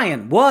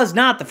O'Brien was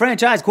not the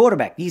franchise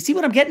quarterback. You see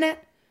what I'm getting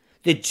at?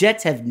 The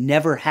Jets have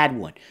never had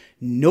one.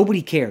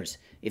 Nobody cares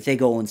if they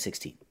go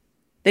 0-16.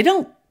 They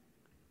don't.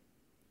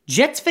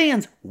 Jets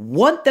fans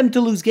want them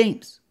to lose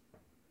games.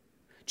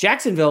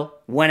 Jacksonville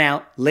went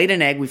out, laid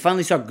an egg. We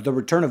finally saw the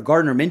return of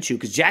Gardner Minshew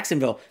because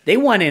Jacksonville, they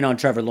want in on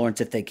Trevor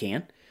Lawrence if they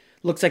can.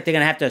 Looks like they're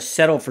going to have to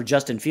settle for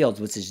Justin Fields,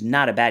 which is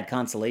not a bad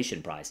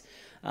consolation prize.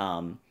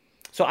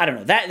 So I don't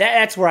know.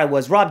 That's where I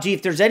was. Rob G,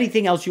 if there's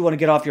anything else you want to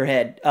get off your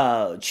head,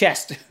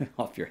 chest,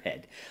 off your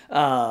head,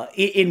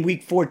 in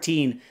week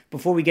 14,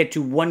 before we get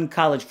to one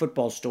college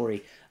football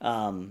story,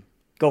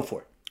 go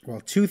for it.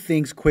 Well, 2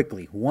 things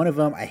quickly. One of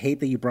them, I hate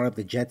that you brought up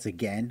the Jets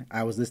again.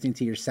 I was listening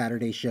to your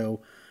Saturday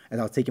show as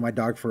I was taking my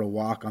dog for a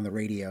walk on the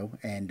radio.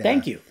 And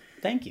Thank you.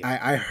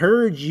 I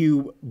heard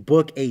you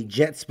book a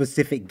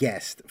Jet-specific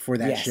guest for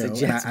that show.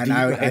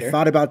 I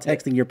thought about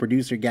texting your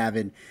producer,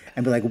 Gavin,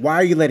 and be like, why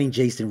are you letting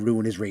Jason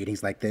ruin his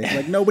ratings like this?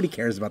 Like, nobody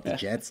cares about the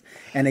Jets.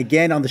 And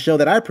again, on the show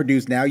that I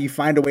produce now, you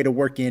find a way to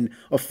work in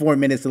a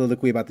 4-minute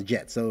soliloquy about the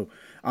Jets. So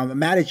I'm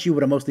mad at you,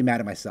 but I'm mostly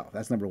mad at myself.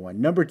 That's number 1.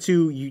 Number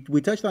 2,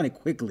 we touched on it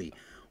quickly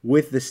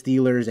with the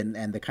Steelers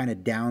and the kind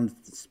of down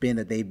spin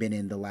that they've been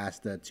in the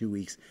last 2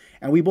 weeks.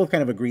 And we both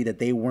kind of agree that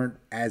they weren't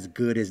as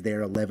good as their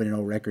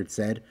 11-0 record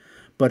said.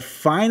 But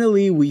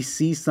finally, we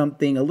see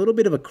something, a little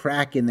bit of a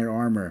crack in their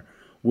armor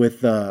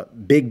with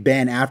Big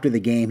Ben after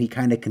the game. He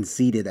kind of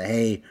conceded that,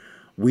 hey,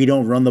 we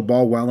don't run the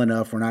ball well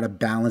enough. We're not a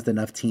balanced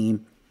enough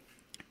team.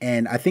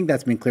 And I think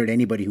that's been clear to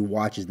anybody who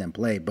watches them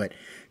play. But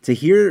to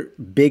hear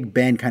Big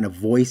Ben kind of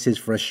voice his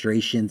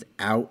frustrations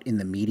out in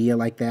the media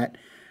like that,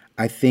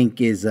 I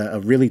think is a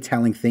really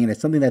telling thing. And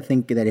it's something that I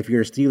think that if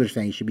you're a Steelers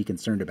fan, you should be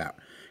concerned about.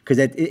 Because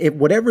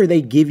whatever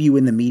they give you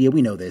in the media,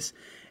 we know this,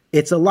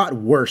 it's a lot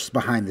worse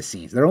behind the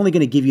scenes. They're only going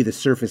to give you the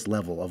surface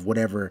level of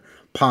whatever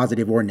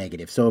positive or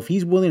negative. So if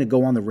he's willing to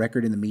go on the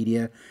record in the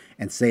media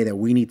and say that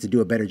we need to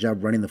do a better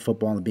job running the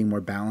football and being more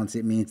balanced,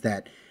 it means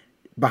that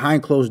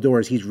behind closed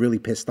doors, he's really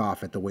pissed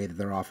off at the way that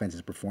their offense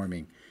is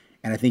performing.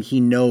 And I think he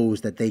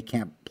knows that they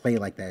can't play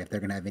like that if they're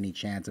going to have any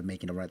chance of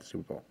making a run at the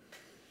Super Bowl.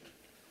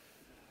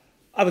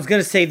 I was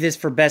going to save this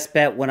for best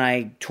bet when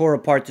I tore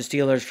apart the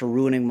Steelers for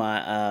ruining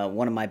my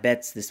one of my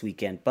bets this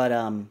weekend. But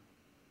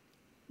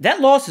that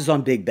loss is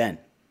on Big Ben,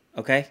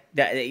 okay?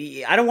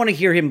 I don't want to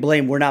hear him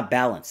blame we're not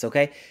balanced,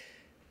 okay?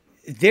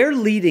 They're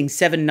leading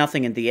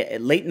 7-0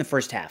 late in the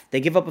first half.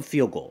 They give up a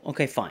field goal.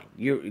 Okay, fine.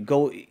 You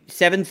go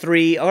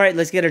 7-3. All right,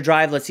 let's get a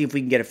drive. Let's see if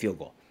we can get a field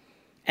goal.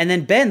 And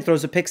then Ben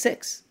throws a pick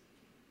 6.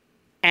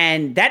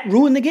 And that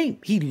ruined the game.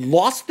 He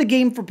lost the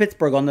game for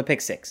Pittsburgh on the pick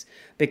 6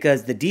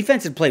 because the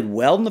defense had played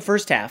well in the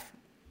first half,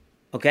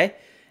 okay?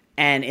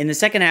 And in the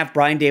second half,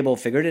 Brian Daboll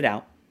figured it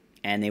out,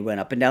 and they went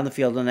up and down the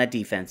field on that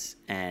defense,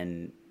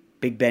 and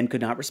Big Ben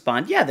could not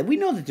respond. Yeah, we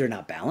know that they're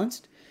not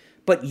balanced,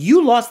 but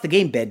you lost the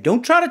game, Ben.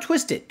 Don't try to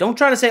twist it. Don't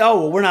try to say, oh,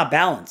 well, we're not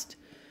balanced.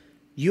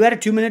 You had a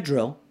 2-minute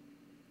drill,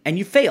 and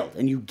you failed,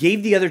 and you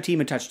gave the other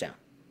team a touchdown.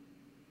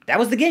 That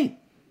was the game.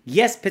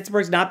 Yes,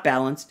 Pittsburgh's not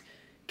balanced.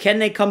 Can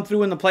they come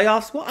through in the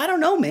playoffs? Well, I don't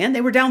know, man.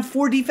 They were down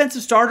 4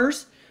 defensive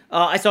starters.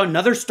 I saw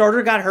another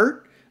starter got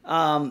hurt.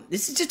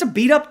 This is just a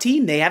beat-up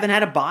team. They haven't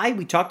had a bye.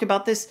 We talked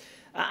about this.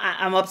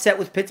 I'm upset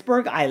with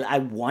Pittsburgh. I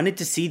wanted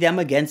to see them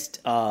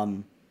against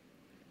Pat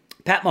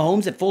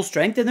Mahomes at full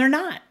strength, and they're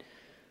not.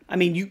 I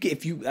mean,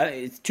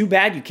 it's too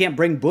bad you can't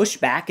bring Bush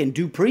back and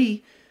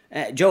Dupree.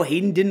 Joe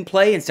Hayden didn't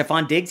play, and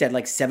Stephon Diggs had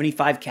like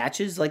 75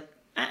 catches.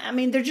 I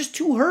mean, they're just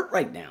too hurt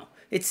right now.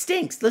 It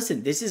stinks.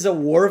 Listen, this is a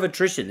war of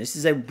attrition. This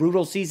is a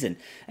brutal season.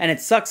 And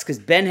it sucks because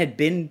Ben had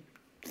been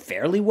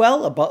fairly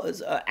well,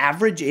 above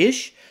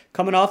average-ish,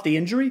 coming off the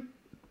injury.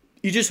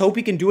 You just hope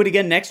he can do it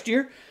again next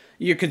year.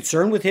 Your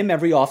concern with him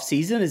every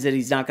offseason is that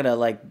he's not going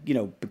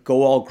to,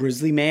 go all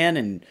grizzly man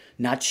and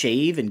not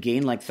shave and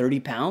gain like 30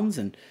 pounds.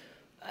 And,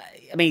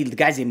 I mean, the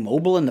guy's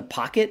immobile in the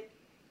pocket.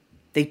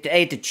 They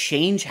had to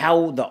change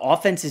how the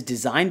offense is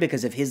designed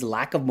because of his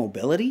lack of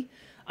mobility.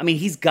 I mean,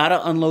 he's got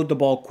to unload the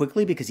ball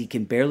quickly because he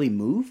can barely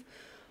move.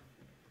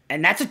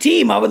 And that's a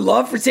team I would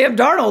love for Sam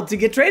Darnold to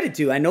get traded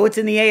to. I know it's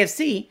in the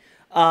AFC.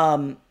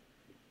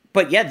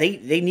 But, yeah,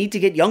 they need to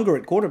get younger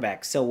at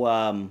quarterback.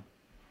 So,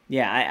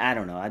 Yeah, I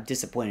don't know. I'm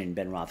disappointed in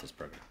Ben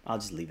Roethlisberger. I'll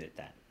just leave it at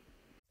that.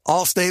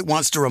 Allstate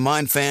wants to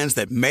remind fans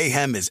that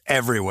mayhem is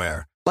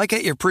everywhere, like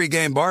at your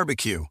pregame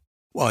barbecue.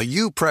 While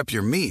you prep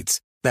your meats,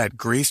 that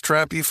grease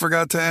trap you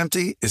forgot to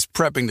empty is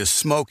prepping to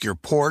smoke your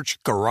porch,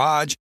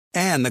 garage,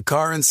 and the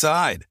car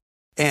inside.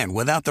 And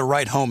without the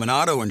right home and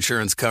auto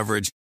insurance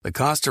coverage, the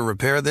cost to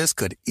repair this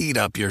could eat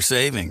up your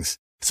savings.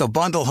 So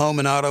bundle home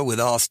and auto with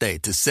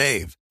Allstate to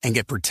save and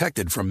get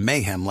protected from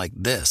mayhem like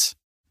this.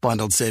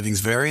 Bundled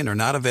savings vary and are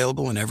not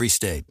available in every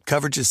state.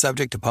 Coverage is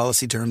subject to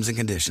policy terms and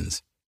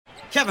conditions.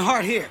 Kevin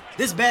Hart here.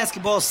 This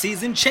basketball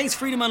season, Chase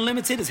Freedom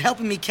Unlimited is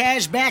helping me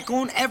cash back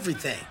on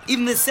everything,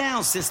 even the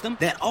sound system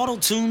that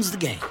auto-tunes the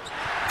game.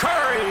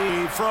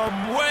 Curry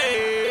from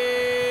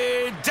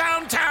way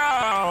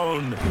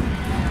downtown.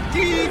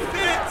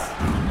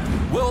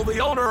 Defense! Will the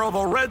owner of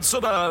a red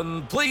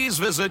sedan please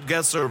visit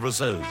guest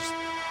services?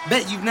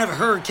 Bet you've never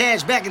heard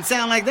cash back and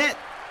sound like that.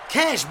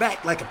 Cash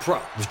back like a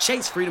pro with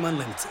Chase Freedom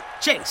Unlimited.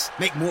 Chase,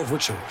 make more of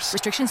what's yours.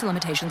 Restrictions and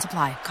limitations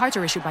apply. Cards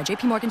are issued by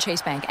JP Morgan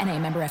Chase Bank, N.A.,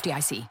 member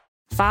FDIC.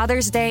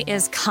 Father's Day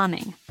is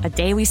coming, a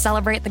day we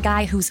celebrate the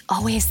guy who's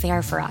always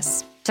there for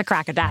us. To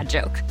crack a dad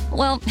joke.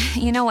 Well,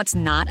 you know what's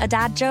not a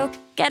dad joke?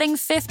 Getting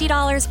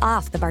 $50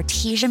 off the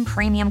Bartesian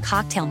Premium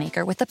Cocktail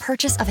Maker with the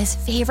purchase of his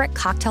favorite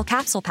cocktail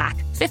capsule pack.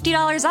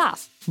 $50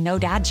 off. No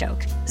dad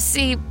joke.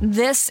 See,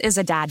 this is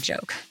a dad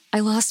joke.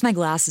 I lost my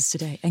glasses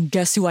today, and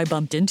guess who I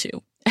bumped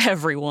into?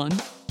 Everyone.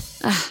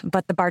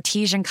 But the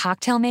Bartesian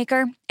Cocktail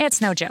Maker, it's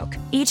no joke.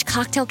 Each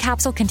cocktail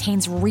capsule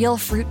contains real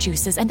fruit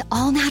juices and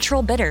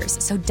all-natural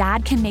bitters, so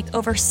Dad can make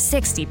over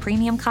 60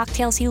 premium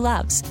cocktails he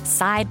loves.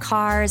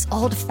 Sidecars,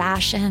 old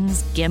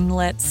fashions,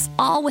 gimlets,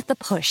 all with the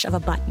push of a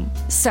button.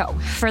 So,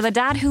 for the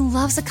dad who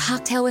loves a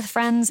cocktail with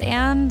friends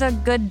and a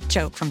good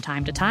joke from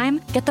time to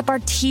time, get the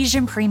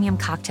Bartesian Premium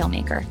Cocktail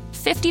Maker.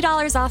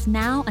 $50 off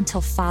now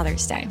until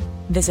Father's Day.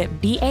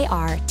 Visit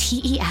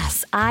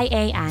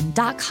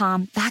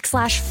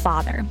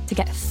BARTESIAN.com/father to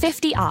get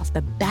 50 off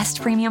the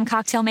best premium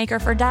cocktail maker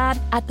for dad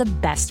at the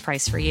best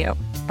price for you.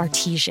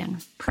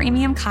 Bartesian.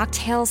 Premium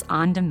cocktails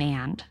on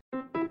demand.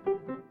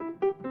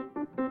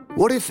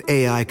 What if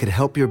AI could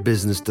help your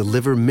business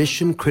deliver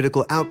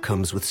mission-critical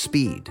outcomes with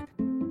speed?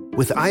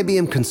 With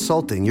IBM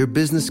Consulting, your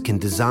business can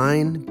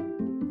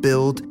design,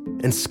 build,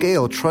 and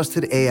scale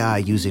trusted AI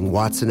using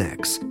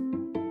watsonx,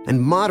 and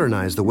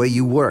modernize the way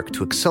you work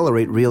to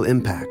accelerate real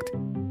impact.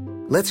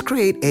 Let's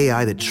create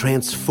AI that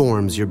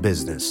transforms your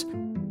business.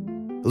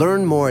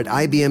 Learn more at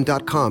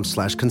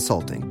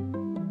ibm.com/consulting.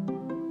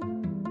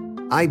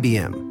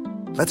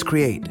 IBM. Let's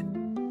create.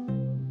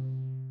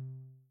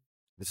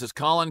 This is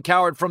Colin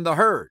Cowherd from The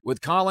Herd with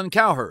Colin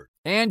Cowherd.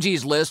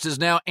 Angie's List is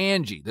now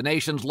Angie, the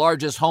nation's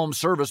largest home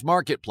service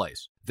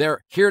marketplace.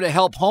 They're here to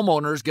help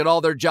homeowners get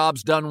all their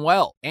jobs done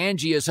well.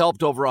 Angie has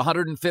helped over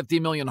 150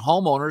 million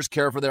homeowners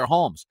care for their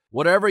homes.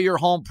 Whatever your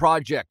home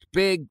project,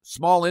 big,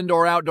 small,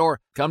 indoor, outdoor,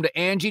 come to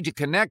Angie to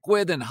connect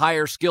with and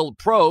hire skilled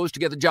pros to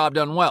get the job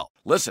done well.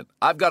 Listen,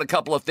 I've got a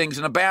couple of things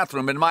in a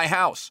bathroom in my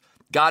house.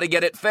 Got to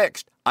get it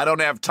fixed. I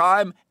don't have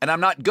time, and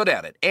I'm not good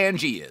at it.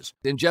 Angie is.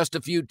 In just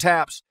a few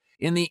taps,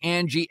 in the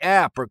Angie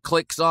app or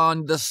clicks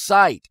on the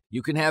site,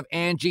 you can have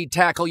Angie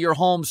tackle your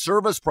home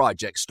service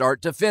project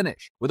start to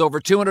finish. With over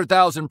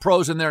 200,000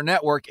 pros in their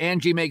network,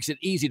 Angie makes it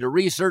easy to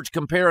research,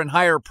 compare, and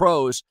hire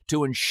pros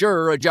to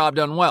ensure a job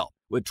done well.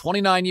 With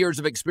 29 years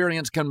of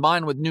experience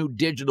combined with new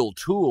digital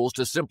tools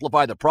to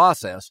simplify the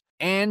process,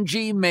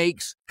 Angie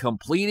makes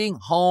completing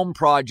home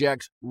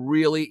projects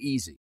really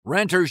easy.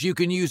 Renters, you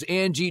can use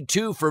Angie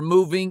too for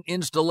moving,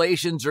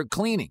 installations, or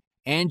cleaning.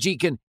 Angie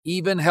can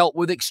even help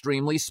with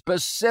extremely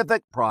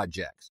specific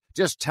projects.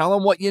 Just tell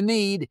them what you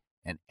need,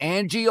 and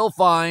Angie will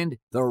find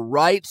the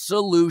right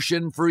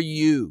solution for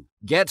you.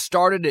 Get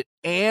started at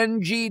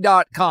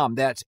Angie.com.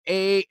 That's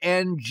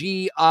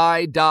ANGI.com,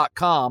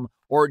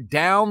 or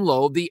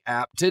download the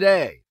app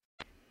today.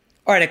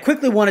 All right, I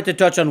quickly wanted to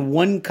touch on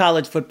one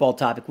college football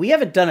topic. We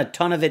haven't done a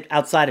ton of it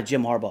outside of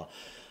Jim Harbaugh,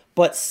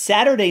 but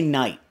Saturday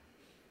night,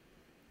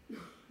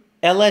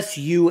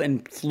 LSU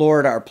and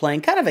Florida are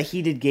playing kind of a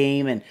heated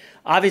game, and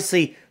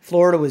obviously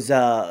Florida was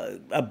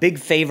a big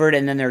favorite,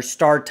 and then their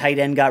star tight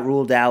end got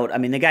ruled out. I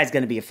mean, the guy's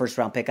going to be a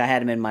first-round pick. I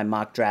had him in my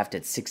mock draft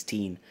at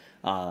 16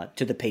 to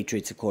the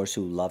Patriots, of course,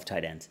 who love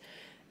tight ends.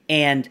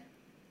 And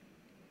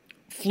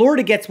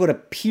Florida gets what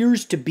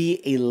appears to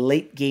be a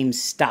late-game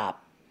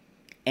stop,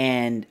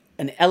 and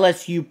an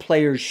LSU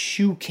player's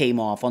shoe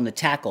came off on the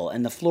tackle,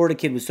 and the Florida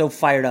kid was so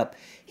fired up,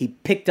 he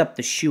picked up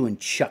the shoe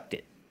and chucked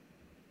it.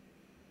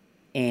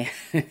 And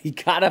he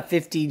got a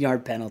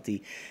 15-yard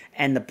penalty.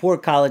 And the poor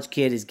college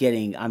kid is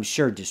getting, I'm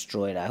sure,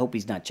 destroyed. I hope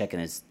he's not checking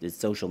his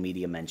social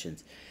media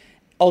mentions.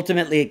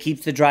 Ultimately, it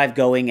keeps the drive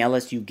going.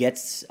 LSU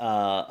gets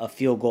a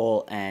field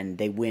goal, and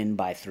they win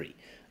by 3.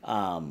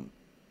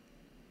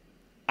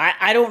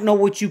 I don't know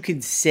what you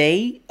could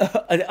say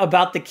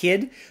about the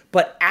kid,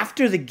 but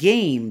after the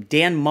game,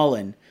 Dan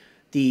Mullen,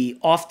 the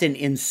often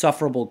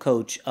insufferable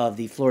coach of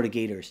the Florida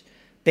Gators,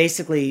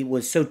 basically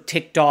was so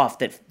ticked off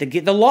that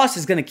the loss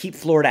is going to keep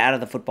Florida out of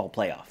the football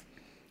playoff.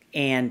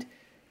 And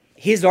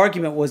his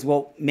argument was,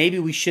 well, maybe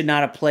we should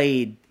not have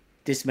played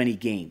this many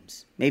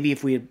games. Maybe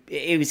if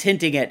it was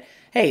hinting at,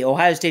 hey,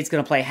 Ohio State's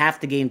going to play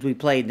half the games we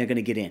played and they're going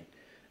to get in.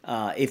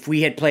 If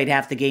we had played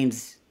half the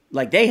games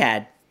like they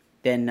had,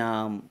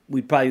 then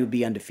we probably would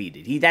be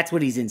undefeated. That's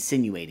what he's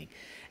insinuating.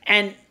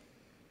 And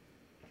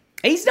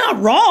he's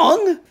not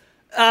wrong.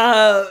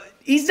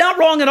 He's not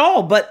wrong at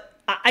all, but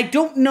I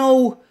don't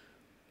know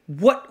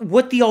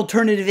what the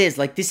alternative is.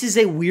 Like, this is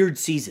a weird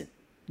season,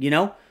 you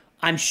know?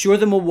 I'm sure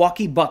the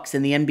Milwaukee Bucks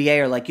and the NBA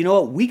are like, you know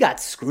what? We got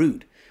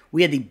screwed.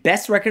 We had the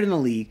best record in the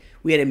league.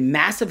 We had a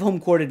massive home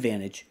court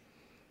advantage.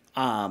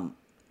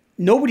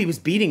 Nobody was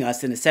beating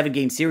us in a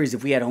 7-game series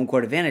if we had home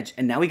court advantage,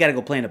 and now we got to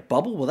go play in a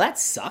bubble? Well, that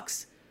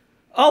sucks.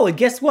 Oh, and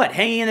guess what?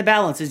 Hanging in the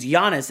balance is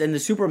Giannis and the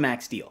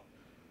Supermax deal.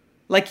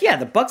 Like, yeah,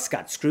 the Bucks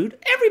got screwed.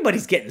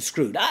 Everybody's getting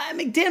screwed. I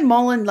mean, Dan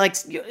Mullen, like,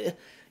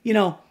 you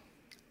know,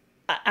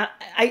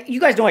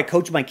 you guys know I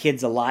coach my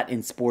kids a lot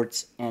in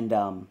sports, and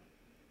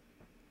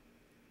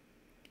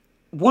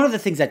one of the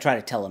things I try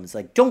to tell them is,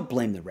 like, don't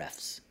blame the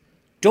refs.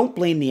 Don't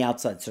blame the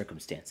outside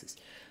circumstances.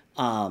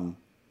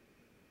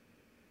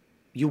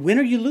 You win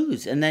or you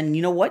lose, and then,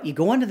 you know what? You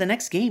go on to the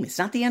next game. It's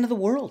not the end of the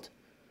world.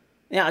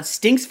 Now, it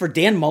stinks for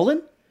Dan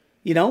Mullen,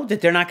 you know,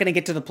 that they're not going to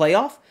get to the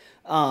playoff.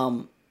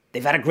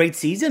 They've had a great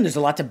season. There's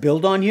a lot to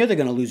build on here. They're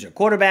going to lose their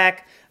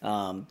quarterback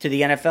to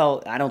the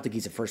NFL. I don't think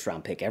he's a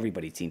first-round pick.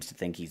 Everybody seems to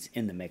think he's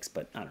in the mix,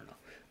 but I don't know.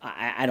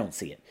 I don't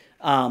see it.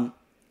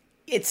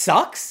 It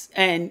sucks,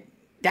 and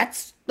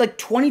that's like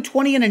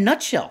 2020 in a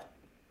nutshell.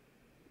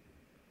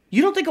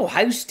 You don't think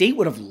Ohio State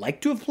would have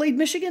liked to have played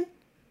Michigan?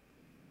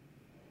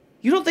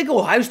 You don't think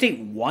Ohio State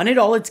wanted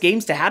all its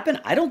games to happen?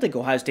 I don't think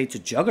Ohio State's a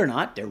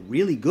juggernaut. They're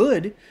really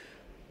good.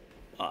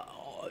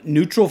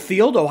 Neutral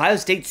field, Ohio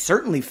State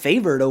certainly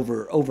favored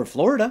over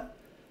Florida.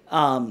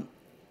 But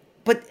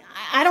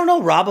I don't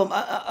know, Rob.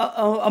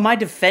 Am I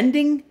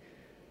defending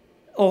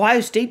Ohio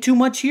State too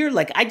much here?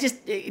 Like,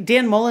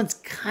 Dan Mullen's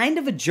kind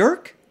of a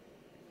jerk.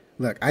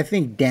 Look, I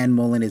think Dan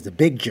Mullen is a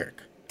big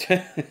jerk.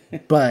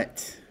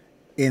 But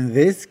in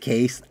this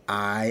case,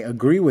 I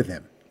agree with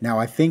him. Now,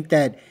 I think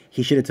that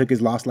he should have took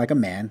his loss like a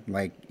man,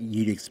 like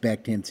you'd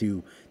expect him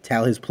to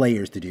tell his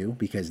players to do,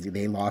 because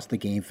they lost the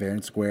game fair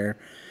and square.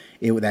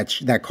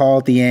 That call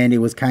at the end, it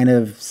was kind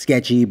of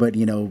sketchy, but,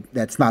 you know,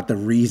 that's not the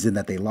reason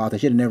that they lost. They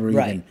should have never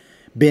even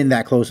been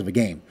that close of a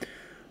game.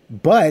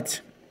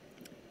 But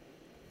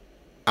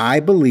I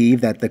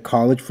believe that the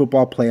College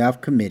Football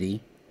Playoff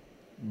Committee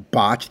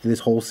botched this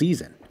whole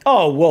season.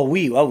 Oh, well,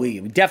 we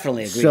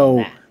definitely agree on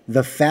that. So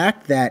the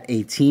fact that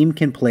a team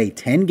can play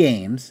 10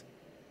 games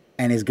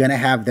and is going to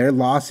have their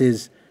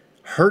losses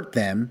hurt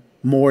them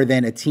more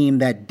than a team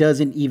that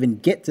doesn't even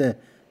get to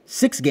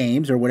 6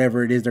 games or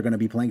whatever it is they're going to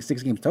be playing,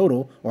 6 games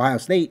total, Ohio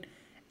State,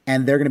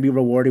 and they're going to be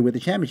rewarded with the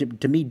championship,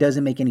 to me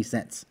doesn't make any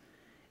sense.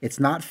 It's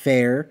not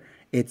fair.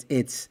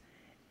 It's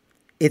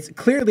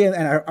clearly,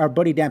 and our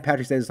buddy Dan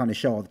Patrick says this on the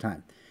show all the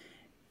time,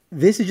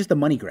 this is just a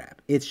money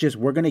grab. It's just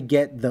we're going to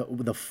get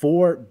the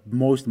 4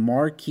 most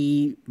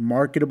marquee,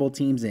 marketable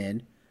teams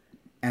in,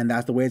 and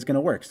that's the way it's going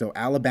to work. So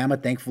Alabama,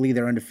 thankfully,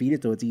 they're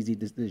undefeated, so it's an easy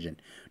decision.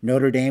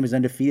 Notre Dame is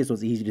undefeated, so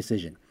it's an easy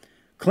decision.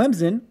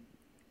 Clemson,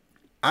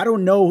 I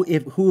don't know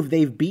who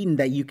they've beaten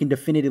that you can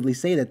definitively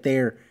say that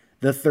they're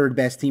the 3rd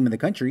best team in the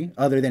country,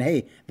 other than,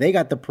 hey, they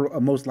got the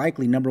most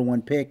likely number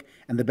 1 pick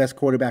and the best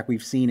quarterback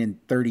we've seen in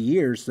 30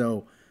 years,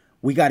 so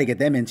we got to get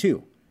them in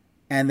too.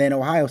 And then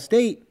Ohio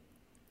State,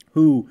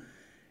 who,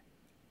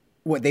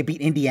 they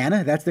beat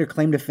Indiana? That's their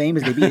claim to fame,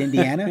 is they beat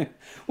Indiana?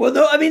 Well,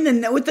 no, I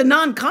mean, with the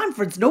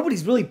non-conference,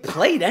 nobody's really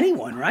played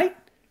anyone, right?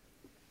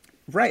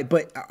 Right,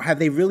 but have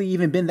they really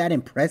even been that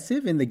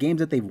impressive in the games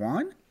that they've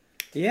won?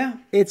 Yeah.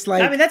 It's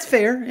like, I mean, that's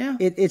fair, yeah.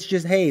 It's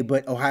just, hey,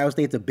 but Ohio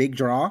State's a big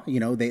draw. You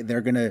know, they're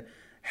going to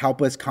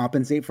help us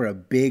compensate for a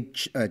big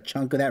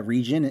chunk of that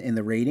region in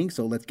the rating,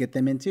 so let's get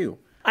them in too.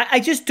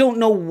 I just don't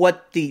know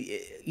what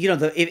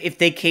if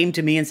they came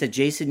to me and said,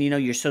 Jason, you know,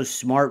 you're so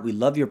smart. We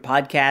love your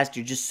podcast.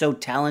 You're just so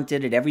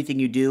talented at everything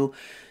you do.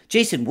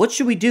 Jason, what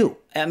should we do?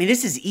 I mean,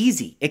 this is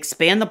easy.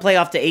 Expand the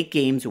playoff to 8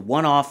 games,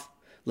 1 off.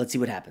 Let's see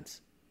what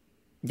happens.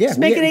 Yeah, just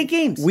make it 8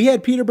 games. We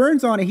had Peter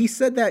Burns on, and he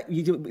said that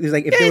it's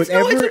like it's a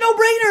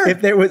no-brainer.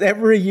 If there was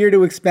ever a year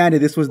to expand it,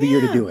 this was the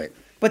year to do it.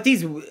 But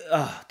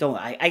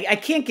I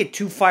can't get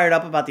too fired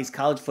up about these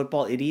college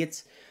football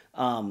idiots,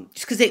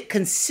 just because they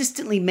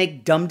consistently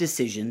make dumb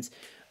decisions.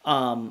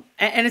 And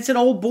it's an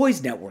old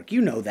boys network.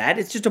 You know that.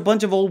 It's just a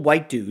bunch of old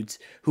white dudes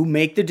who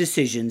make the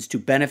decisions to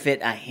benefit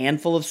a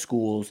handful of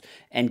schools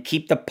and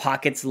keep the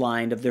pockets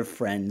lined of their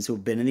friends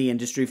who've been in the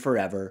industry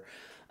forever.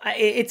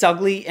 It's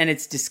ugly and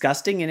it's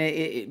disgusting, and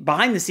it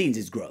behind the scenes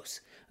is gross.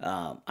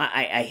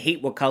 I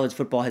hate what college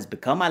football has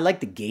become. I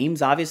like the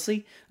games,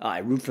 obviously. I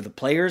root for the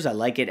players. I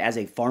like it as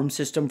a farm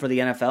system for the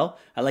NFL.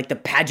 I like the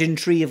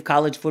pageantry of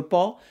college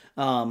football.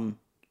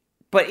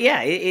 But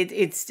yeah,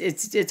 it's a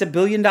 $1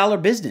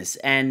 billion business,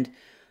 and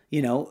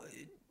you know,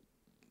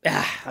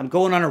 I'm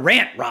going on a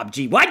rant, Rob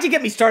G. Why'd you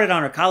get me started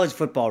on a college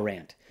football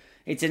rant?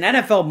 It's an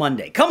NFL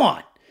Monday. Come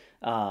on.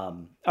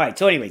 All right.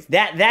 So anyways,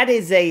 that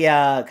is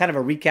a kind of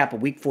a recap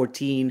of week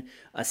 14,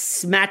 a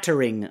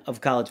smattering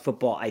of college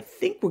football. I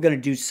think we're going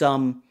to do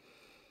some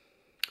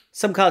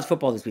college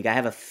football this week. I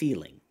have a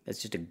feeling.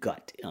 That's just a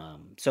gut.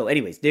 So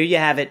anyways, there you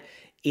have it.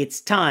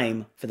 It's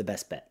time for the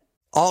best bet.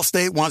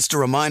 Allstate wants to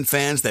remind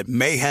fans that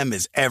mayhem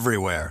is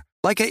everywhere,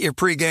 like at your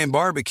pregame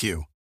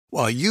barbecue.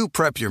 While you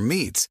prep your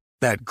meats,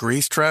 that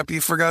grease trap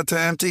you forgot to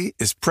empty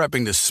is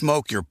prepping to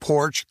smoke your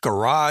porch,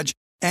 garage,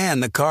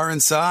 and the car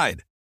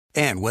inside.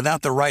 And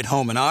without the right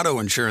home and auto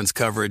insurance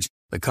coverage,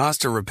 the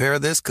cost to repair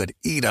this could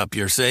eat up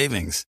your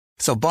savings.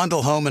 So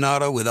bundle home and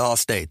auto with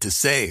Allstate to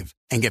save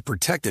and get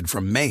protected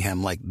from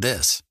mayhem like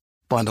this.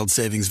 Bundled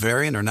savings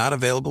vary and are not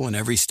available in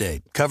every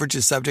state. Coverage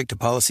is subject to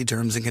policy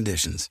terms and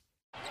conditions.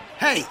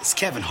 Hey, it's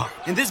Kevin Hart.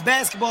 In this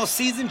basketball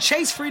season,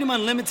 Chase Freedom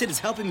Unlimited is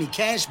helping me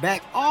cash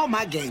back all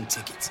my game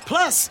tickets.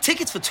 Plus,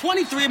 tickets for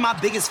 23 of my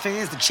biggest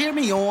fans to cheer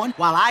me on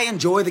while I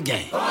enjoy the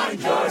game.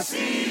 Find your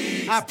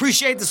seats. I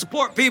appreciate the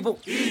support, people.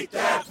 Eat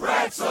that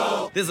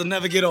pretzel. This'll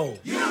never get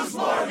old. Use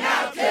more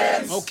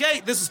napkins.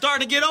 Okay, this is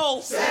starting to get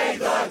old. Say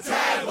the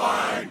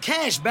tagline.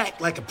 Cash back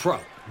like a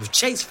pro with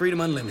Chase Freedom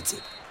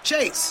Unlimited.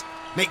 Chase,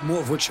 make more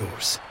of what's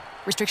yours.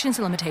 Restrictions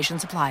and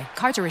limitations apply.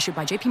 Cards are issued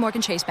by JP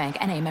Morgan Chase Bank,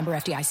 N.A., member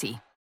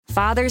FDIC.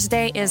 Father's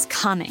Day is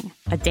coming,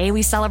 a day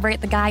we celebrate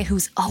the guy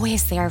who's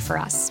always there for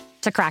us.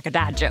 To crack a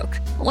dad joke.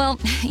 Well,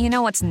 you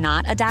know what's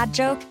not a dad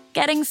joke?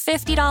 Getting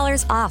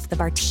 $50 off the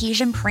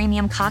Bartesian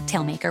Premium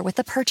Cocktail Maker with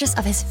the purchase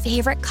of his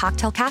favorite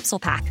cocktail capsule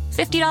pack.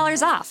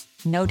 $50 off.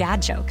 No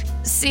dad joke.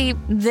 See,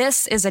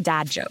 this is a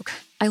dad joke.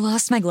 I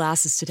lost my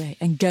glasses today,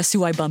 and guess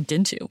who I bumped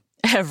into?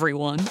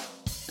 Everyone.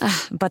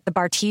 But the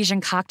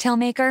Bartesian Cocktail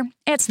Maker,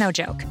 it's no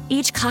joke.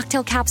 Each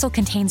cocktail capsule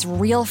contains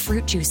real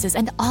fruit juices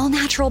and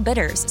all-natural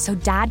bitters, so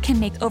Dad can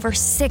make over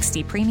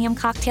 60 premium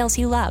cocktails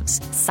he loves.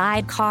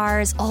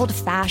 Sidecars, old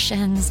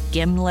fashions,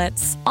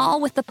 gimlets, all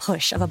with the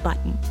push of a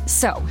button.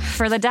 So,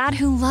 for the dad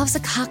who loves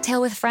a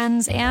cocktail with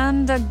friends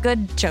and a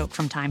good joke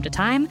from time to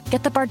time,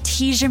 get the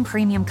Bartesian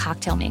Premium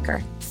Cocktail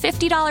Maker.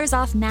 $50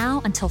 off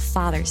now until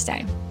Father's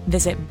Day.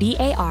 Visit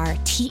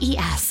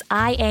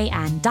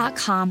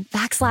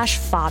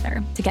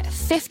BARTESIAN.com/father to get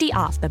 50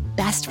 off the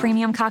best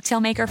premium cocktail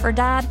maker for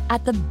dad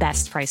at the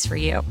best price for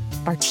you.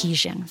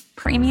 Bartesian.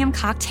 Premium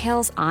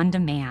cocktails on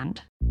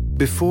demand.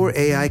 Before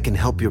AI can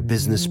help your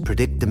business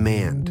predict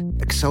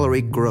demand,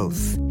 accelerate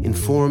growth,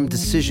 inform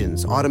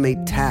decisions,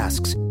 automate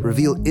tasks,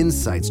 reveal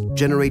insights,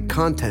 generate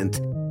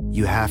content,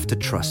 you have to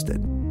trust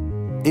it.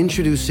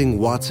 Introducing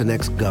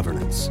watsonx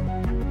Governance,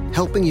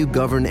 helping you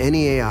govern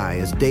any AI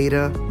as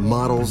data,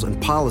 models,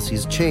 and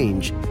policies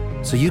change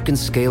so you can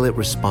scale it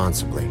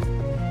responsibly.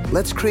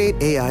 Let's create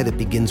AI that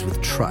begins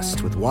with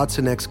trust with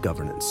watsonx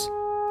Governance.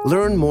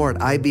 Learn more at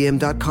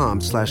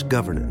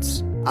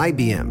ibm.com/governance.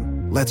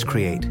 IBM, let's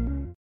create.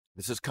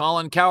 This is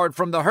Colin Cowherd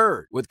from The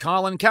Herd with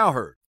Colin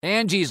Cowherd.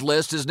 Angie's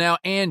List is now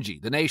Angie,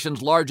 the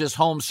nation's largest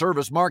home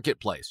service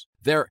marketplace.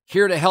 They're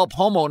here to help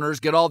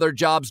homeowners get all their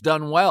jobs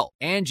done well.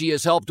 Angie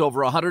has helped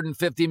over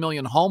 150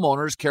 million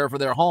homeowners care for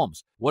their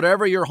homes.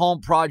 Whatever your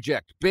home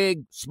project,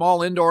 big,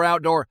 small, indoor,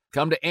 outdoor,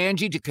 come to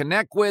Angie to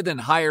connect with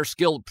and hire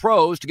skilled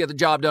pros to get the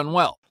job done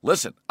well.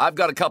 Listen, I've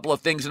got a couple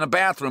of things in a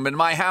bathroom in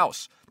my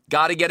house.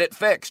 Got to get it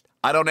fixed.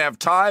 I don't have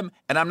time,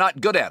 and I'm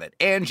not good at it.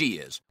 Angie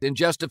is. In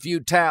just a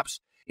few taps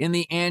in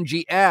the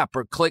Angie app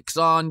or clicks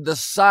on the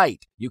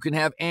site, you can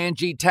have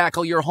Angie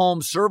tackle your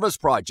home service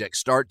project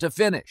start to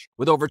finish.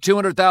 With over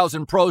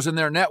 200,000 pros in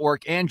their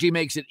network, Angie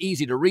makes it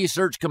easy to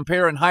research,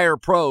 compare, and hire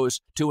pros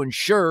to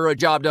ensure a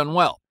job done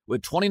well.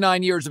 With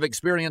 29 years of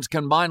experience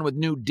combined with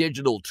new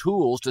digital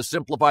tools to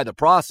simplify the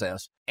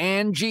process,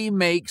 Angie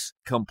makes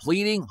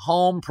completing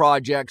home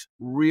projects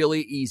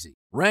really easy.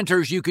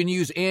 Renters, you can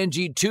use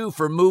Angie too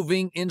for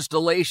moving,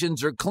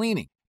 installations, or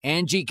cleaning.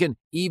 Angie can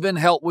even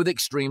help with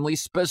extremely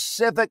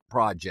specific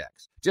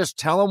projects. Just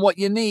tell them what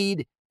you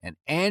need, and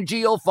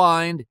Angie will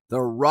find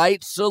the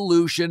right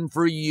solution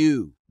for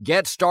you.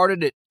 Get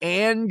started at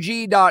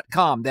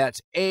Angie.com. That's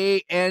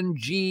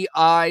ANGI.com,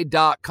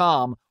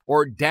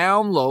 or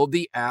download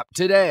the app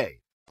today.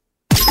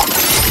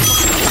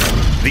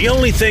 The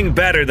only thing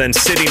better than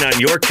sitting on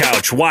your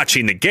couch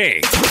watching the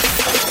game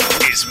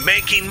is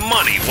making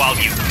money while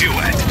you do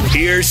it.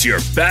 Here's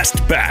your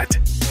best bet.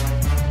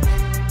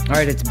 All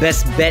right, it's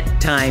best bet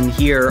time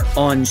here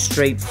on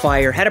Straight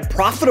Fire. Had a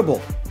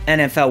profitable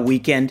NFL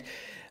weekend.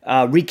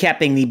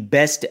 Recapping the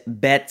best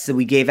bets that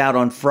we gave out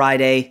on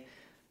Friday.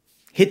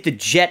 Hit the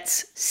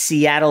Jets,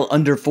 Seattle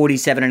under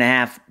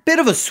 47.5. Bit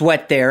of a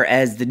sweat there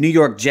as the New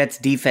York Jets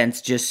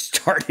defense just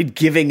started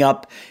giving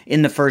up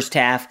in the first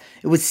half.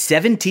 It was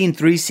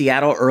 17-3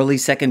 Seattle early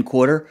second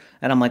quarter.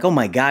 And I'm like, oh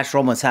my gosh, we're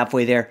almost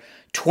halfway there.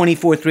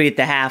 24-3 at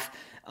the half.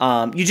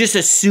 You just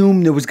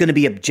assumed there was going to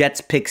be a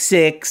Jets pick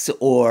six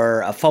or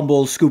a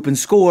fumble, scoop, and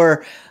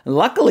score.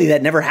 Luckily,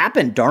 that never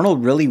happened.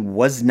 Darnold really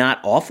was not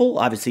awful.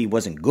 Obviously, he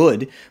wasn't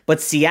good. But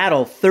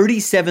Seattle,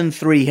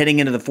 37-3 heading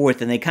into the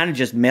fourth, and they kind of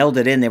just mailed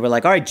it in. They were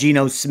like, all right,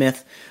 Geno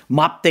Smith,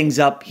 mop things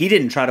up. He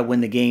didn't try to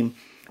win the game.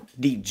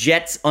 The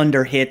Jets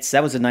under hits.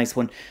 That was a nice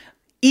one.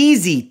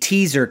 Easy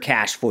teaser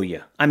cash for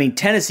you. I mean,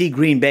 Tennessee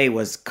Green Bay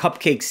was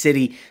Cupcake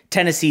City.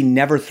 Tennessee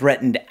never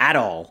threatened at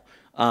all.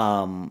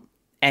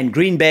 And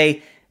Green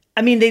Bay,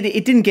 I mean,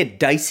 it didn't get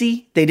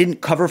dicey. They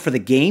didn't cover for the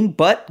game,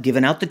 but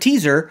giving out the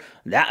teaser,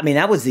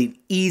 that was the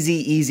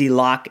easy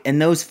lock.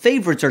 And those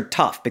favorites are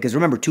tough because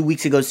remember, 2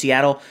 weeks ago,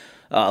 Seattle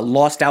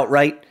lost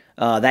outright.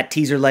 That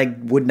teaser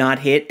leg would not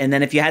hit. And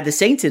then if you had the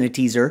Saints in a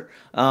teaser,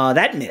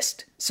 that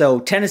missed. So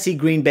Tennessee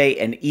Green Bay,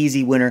 an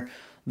easy winner.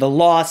 The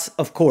loss,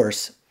 of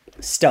course,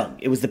 stung.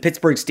 It was the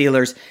Pittsburgh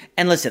Steelers.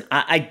 And listen,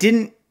 I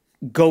didn't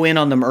go in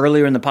on them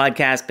earlier in the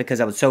podcast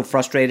because I was so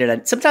frustrated.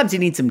 And sometimes you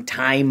need some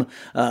time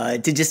to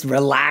just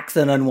relax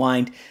and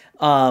unwind.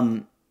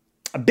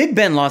 Big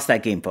Ben lost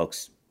that game,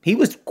 folks. He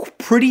was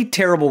pretty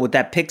terrible with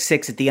that pick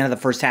six at the end of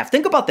the first half.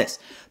 Think about this.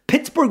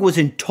 Pittsburgh was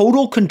in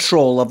total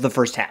control of the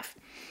first half.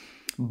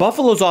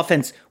 Buffalo's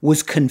offense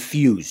was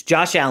confused.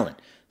 Josh Allen,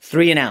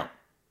 3 and out.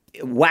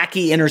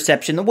 Wacky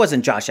interception. That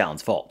wasn't Josh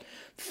Allen's fault.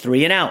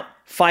 3 and out.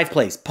 5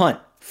 plays, punt,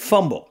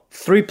 fumble,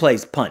 3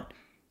 plays, punt.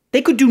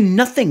 They could do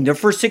nothing their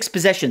first 6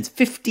 possessions,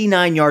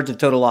 59 yards of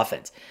total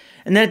offense.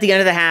 And then at the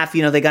end of the half,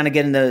 they got to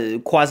get in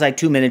the quasi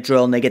 2-minute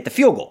drill and they get the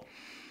field goal.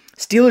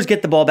 Steelers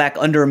get the ball back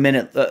under a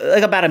minute,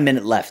 like about a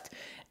minute left.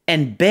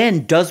 And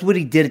Ben does what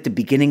he did at the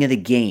beginning of the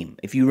game.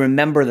 If you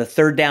remember, the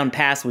third down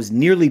pass was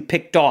nearly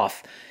picked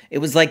off. It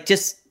was like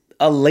just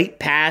a late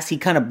pass. He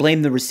kind of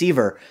blamed the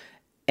receiver.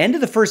 End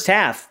of the first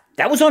half,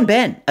 that was on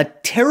Ben. A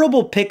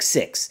terrible pick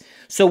six.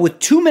 So with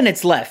 2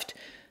 minutes left,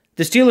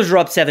 the Steelers are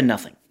up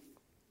 7-0.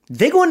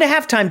 They go into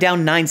halftime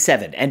down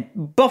 9-7,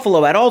 and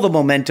Buffalo had all the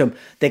momentum.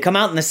 They come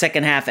out in the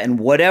second half, and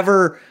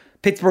whatever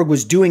Pittsburgh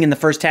was doing in the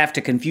first half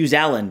to confuse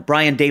Allen,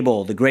 Brian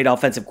Daboll, the great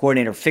offensive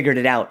coordinator, figured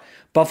it out.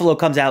 Buffalo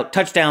comes out,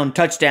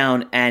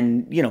 touchdown,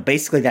 and,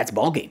 basically that's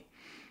ball game.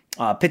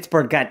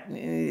 Pittsburgh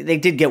they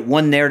did get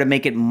one there to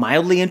make it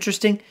mildly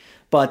interesting,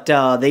 but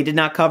they did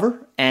not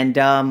cover,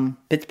 and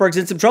Pittsburgh's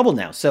in some trouble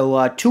now. So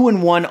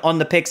 2-1 on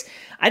the picks.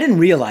 I didn't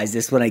realize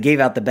this when I gave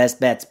out the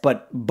best bets,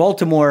 but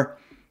Baltimore,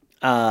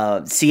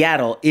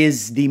 Seattle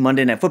is the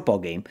Monday Night Football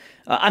game.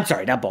 I'm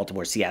sorry, not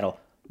Baltimore, Seattle.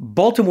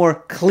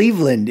 Baltimore,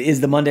 Cleveland is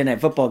the Monday Night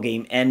Football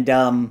game. And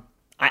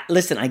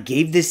I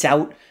gave this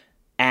out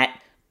at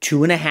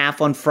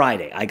 2.5 on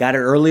Friday. I got it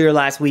earlier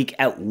last week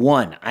at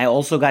 1. I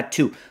also got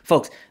 2.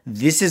 Folks,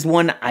 this is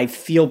one I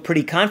feel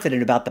pretty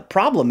confident about. The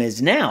problem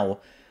is now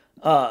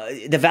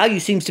the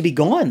value seems to be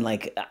gone.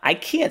 Like, I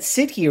can't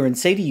sit here and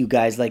say to you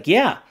guys, like,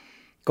 yeah,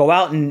 go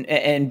out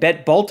and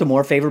bet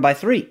Baltimore favored by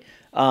 3.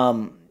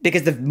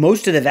 Because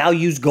most of the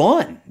value's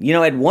gone.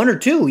 At 1 or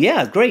 2,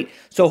 yeah, great.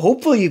 So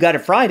hopefully you got it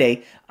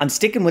Friday. I'm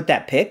sticking with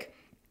that pick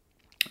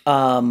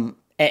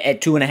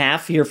at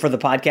 2.5 here for the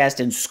podcast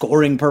and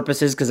scoring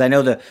purposes because I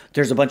know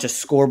there's a bunch of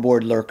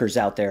scoreboard lurkers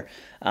out there.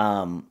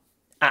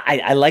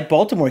 I like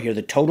Baltimore here.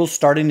 The total's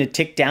starting to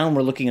tick down.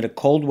 We're looking at a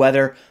cold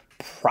weather,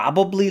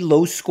 probably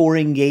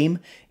low-scoring game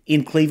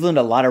in Cleveland.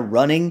 A lot of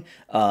running.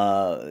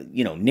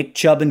 Nick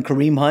Chubb and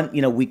Kareem Hunt.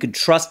 We could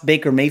trust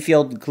Baker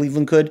Mayfield.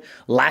 Cleveland could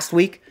last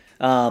week.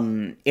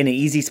 In an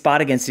easy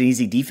spot against an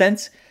easy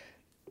defense.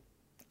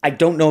 I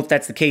don't know if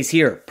that's the case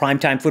here.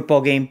 Primetime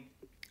football game,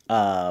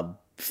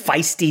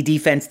 feisty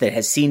defense that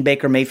has seen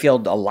Baker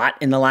Mayfield a lot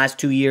in the last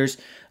 2 years,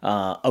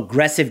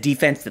 aggressive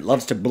defense that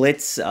loves to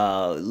blitz.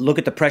 Look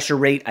at the pressure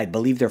rate. I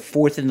believe they're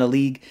 4th in the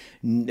league.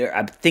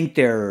 I think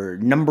they're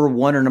number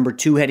 1 or number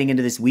 2 heading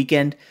into this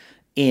weekend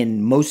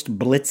in most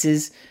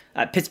blitzes.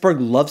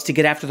 Pittsburgh loves to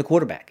get after the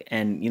quarterback,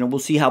 and we'll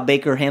see how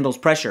Baker handles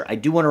pressure. I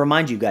do want to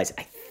remind you guys,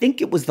 I think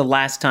it was the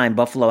last time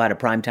Buffalo had a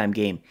primetime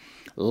game.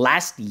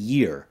 Last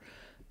year,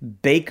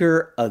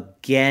 Baker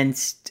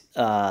against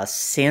I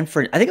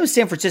think it was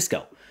San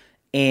Francisco,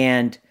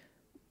 and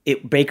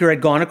Baker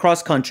had gone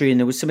across country, and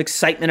there was some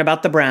excitement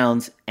about the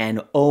Browns,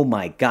 and oh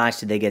my gosh,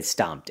 did they get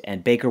stomped.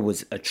 And Baker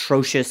was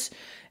atrocious,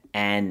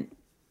 and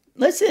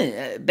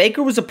listen,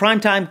 Baker was a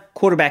primetime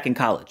quarterback in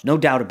college, no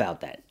doubt about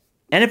that.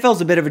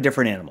 NFL's a bit of a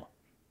different animal,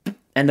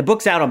 and the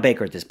book's out on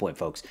Baker at this point,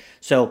 folks.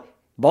 So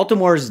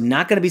Baltimore is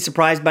not going to be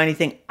surprised by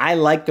anything. I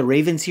like the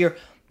Ravens here.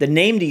 The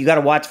name that you got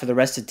to watch for the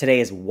rest of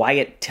today is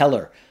Wyatt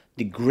Teller,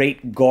 the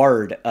great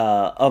guard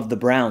of the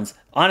Browns.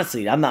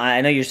 Honestly, I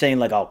know you're saying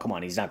like, oh, come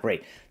on, he's not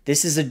great.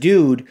 This is a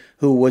dude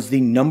who was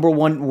the number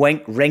 1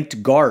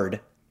 ranked guard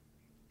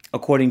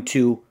according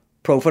to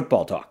Pro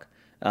Football Talk.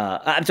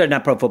 I'm sorry,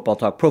 not Pro Football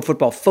Talk. Pro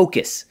Football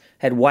Focus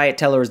had Wyatt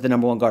Teller as the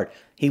number 1 guard.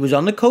 He was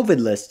on the COVID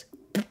list.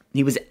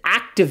 He was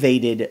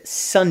activated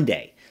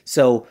Sunday,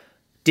 so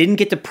didn't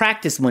get to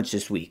practice much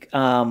this week.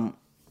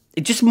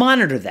 Just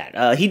monitor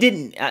that. He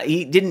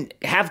didn't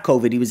have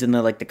COVID. He was in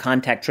the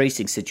contact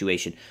tracing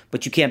situation,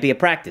 but you can't be at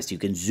practice. You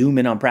can zoom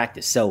in on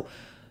practice. So,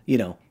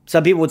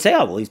 some people would say,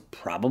 oh, well, he's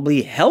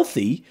probably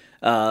healthy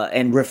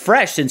and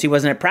refreshed since he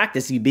wasn't at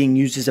practice. He's being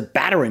used as a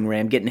battering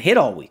ram, getting hit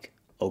all week.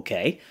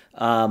 Okay.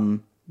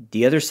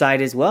 The other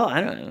side is, well,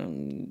 I don't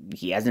know.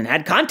 He hasn't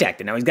had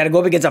contact, and now he's got to go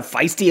up against a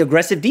feisty,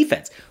 aggressive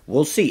defense.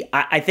 We'll see.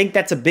 I think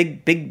that's a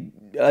big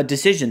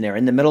decision there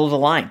in the middle of the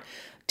line.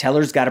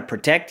 Teller's got to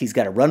protect. He's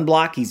got to run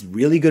block. He's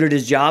really good at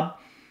his job.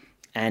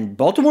 And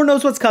Baltimore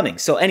knows what's coming.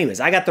 So anyways,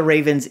 I got the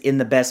Ravens in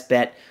the best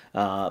bet.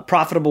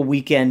 Profitable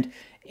weekend.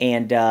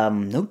 And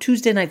no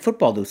Tuesday Night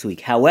Football this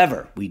week.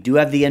 However, we do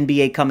have the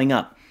NBA coming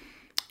up.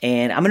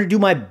 And I'm going to do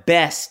my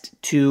best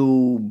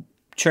to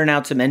churn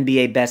out some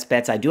NBA best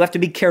bets. I do have to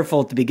be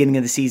careful at the beginning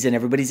of the season.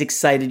 Everybody's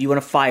excited. You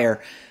want to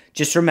fire.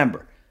 Just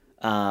remember,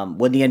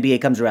 when the NBA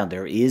comes around,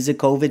 there is a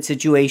COVID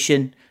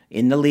situation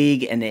in the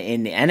league. And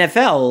in the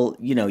NFL,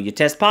 you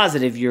test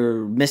positive,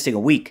 you're missing a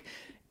week.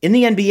 In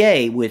the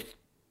NBA, with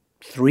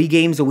 3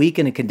 games a week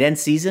in a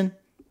condensed season,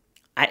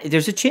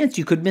 there's a chance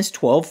you could miss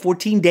 12,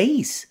 14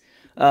 days,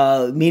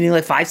 meaning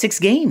like 5-6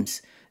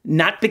 games.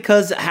 Not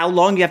because how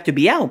long you have to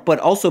be out, but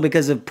also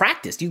because of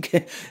practice.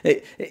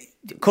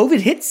 COVID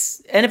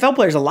hits NFL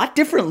players a lot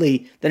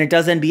differently than it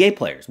does NBA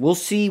players. We'll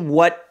see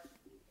what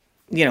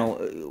the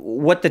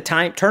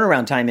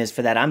turnaround time is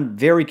for that. I'm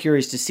very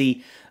curious to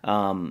see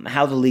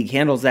how the league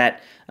handles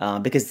that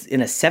because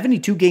in a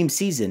 72-game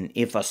season,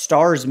 if a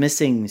star is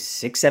missing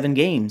 6-7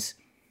 games,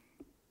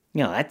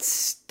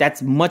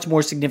 that's much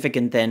more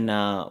significant than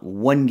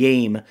 1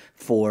 game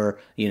for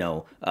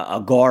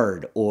a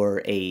guard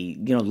or a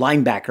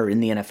linebacker in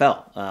the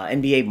NFL.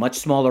 NBA much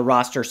smaller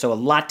roster, so a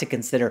lot to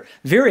consider.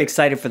 Very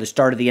excited for the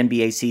start of the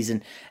NBA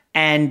season,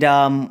 and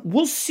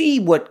we'll see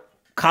what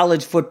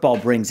college football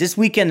brings this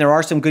weekend. There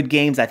are some good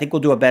games. I think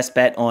we'll do a best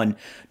bet on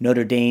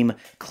Notre Dame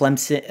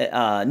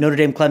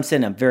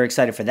Clemson. I'm very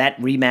excited for that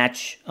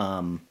rematch.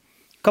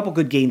 Couple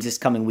good games this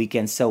coming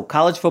weekend. So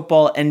college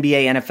football,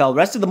 NBA, NFL.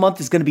 Rest of the month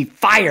is going to be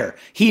fire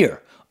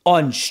here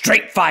on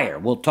Straight Fire.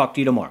 We'll talk to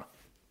you tomorrow.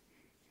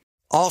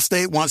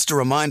 Allstate wants to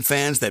remind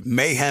fans that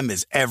mayhem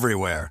is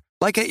everywhere,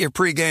 like at your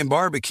pregame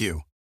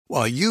barbecue.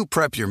 While you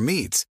prep your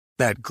meats,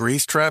 that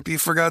grease trap you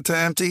forgot to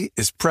empty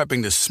is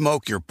prepping to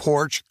smoke your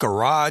porch,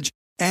 garage,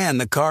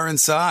 and the car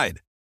inside.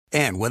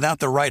 And without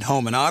the right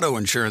home and auto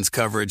insurance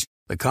coverage,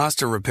 the cost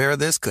to repair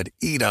this could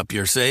eat up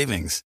your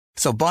savings.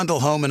 So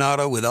bundle home and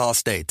auto with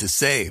Allstate to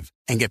save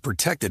and get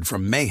protected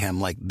from mayhem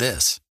like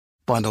this.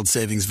 Bundled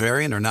savings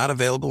vary and are not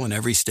available in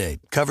every state.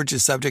 Coverage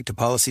is subject to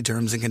policy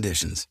terms and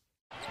conditions.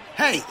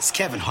 Hey, it's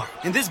Kevin Hart.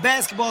 And this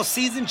basketball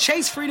season,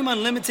 Chase Freedom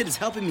Unlimited is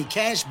helping me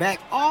cash back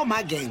all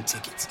my game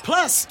tickets.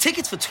 Plus,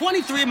 tickets for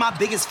 23 of my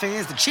biggest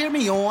fans to cheer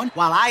me on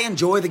while I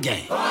enjoy the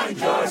game. Find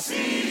your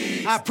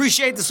seats. I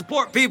appreciate the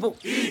support, people.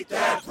 Eat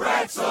that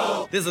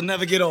pretzel. This'll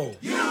never get old.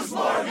 Use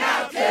more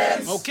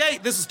napkins. Okay,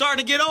 this is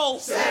starting to get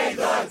old. Say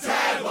the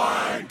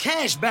tagline.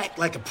 Cash back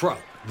like a pro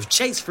with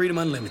Chase Freedom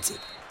Unlimited.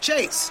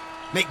 Chase,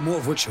 make more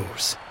of what's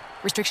yours.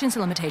 Restrictions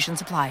and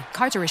limitations apply.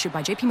 Cards are issued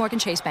by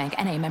JPMorgan Chase Bank,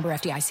 N.A. member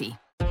FDIC.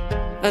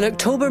 An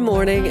October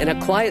morning in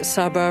a quiet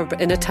suburb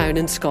in a town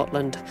in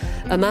Scotland.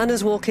 A man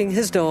is walking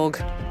his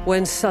dog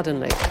when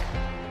suddenly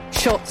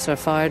shots are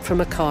fired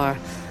from a car.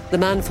 The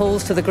man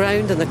falls to the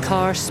ground and the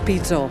car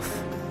speeds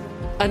off.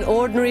 An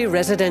ordinary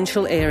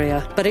residential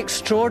area, but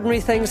extraordinary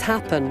things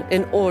happen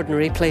in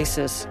ordinary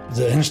places.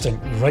 The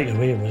instinct right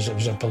away was it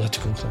was a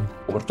political thing.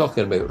 We're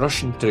talking about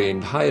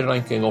Russian-trained,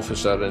 high-ranking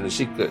officer in the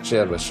Secret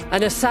Service.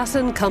 An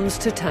Assassin Comes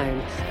to Town,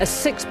 a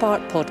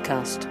 6-part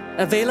podcast.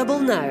 Available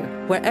now,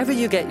 wherever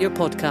you get your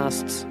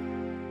podcasts.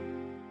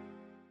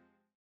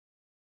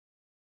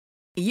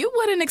 You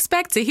wouldn't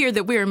expect to hear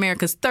that we're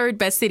America's 3rd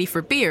best city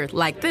for beer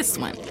like this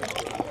one.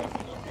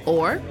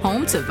 Or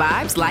home to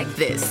vibes like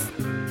this.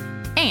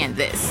 And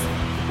this.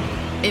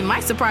 It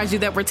might surprise you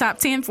that we're top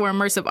 10 for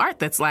immersive art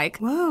that's like,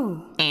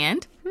 whoa.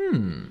 And,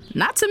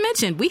 not to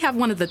mention, we have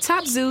one of the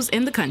top zoos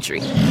in the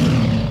country.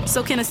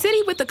 So can a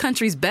city with the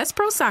country's best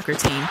pro soccer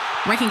team,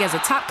 ranking as a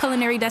top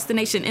culinary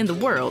destination in the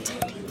world,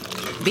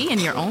 be in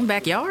your own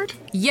backyard?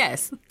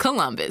 Yes,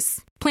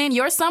 Columbus. Plan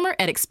your summer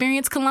at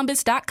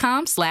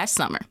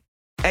experiencecolumbus.com/summer.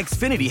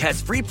 Xfinity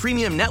has free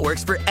premium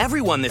networks for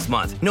everyone this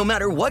month, no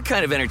matter what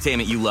kind of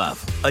entertainment you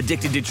love.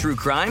 Addicted to true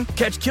crime?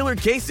 Catch killer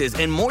cases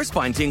and more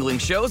spine-tingling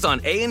shows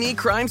on A&E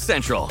Crime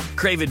Central.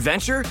 Crave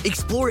adventure?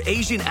 Explore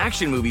Asian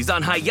action movies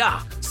on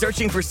Hi-YAH.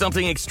 Searching for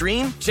something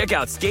extreme? Check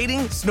out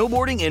skating,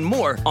 snowboarding, and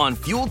more on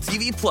Fuel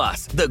TV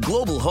Plus, the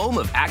global home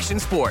of action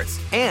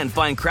sports. And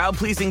find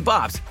crowd-pleasing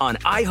bops on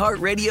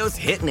iHeartRadio's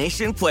Hit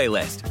Nation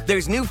playlist.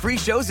 There's new free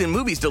shows and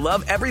movies to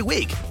love every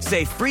week.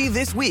 Say free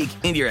this week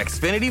in your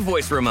Xfinity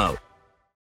voice remote.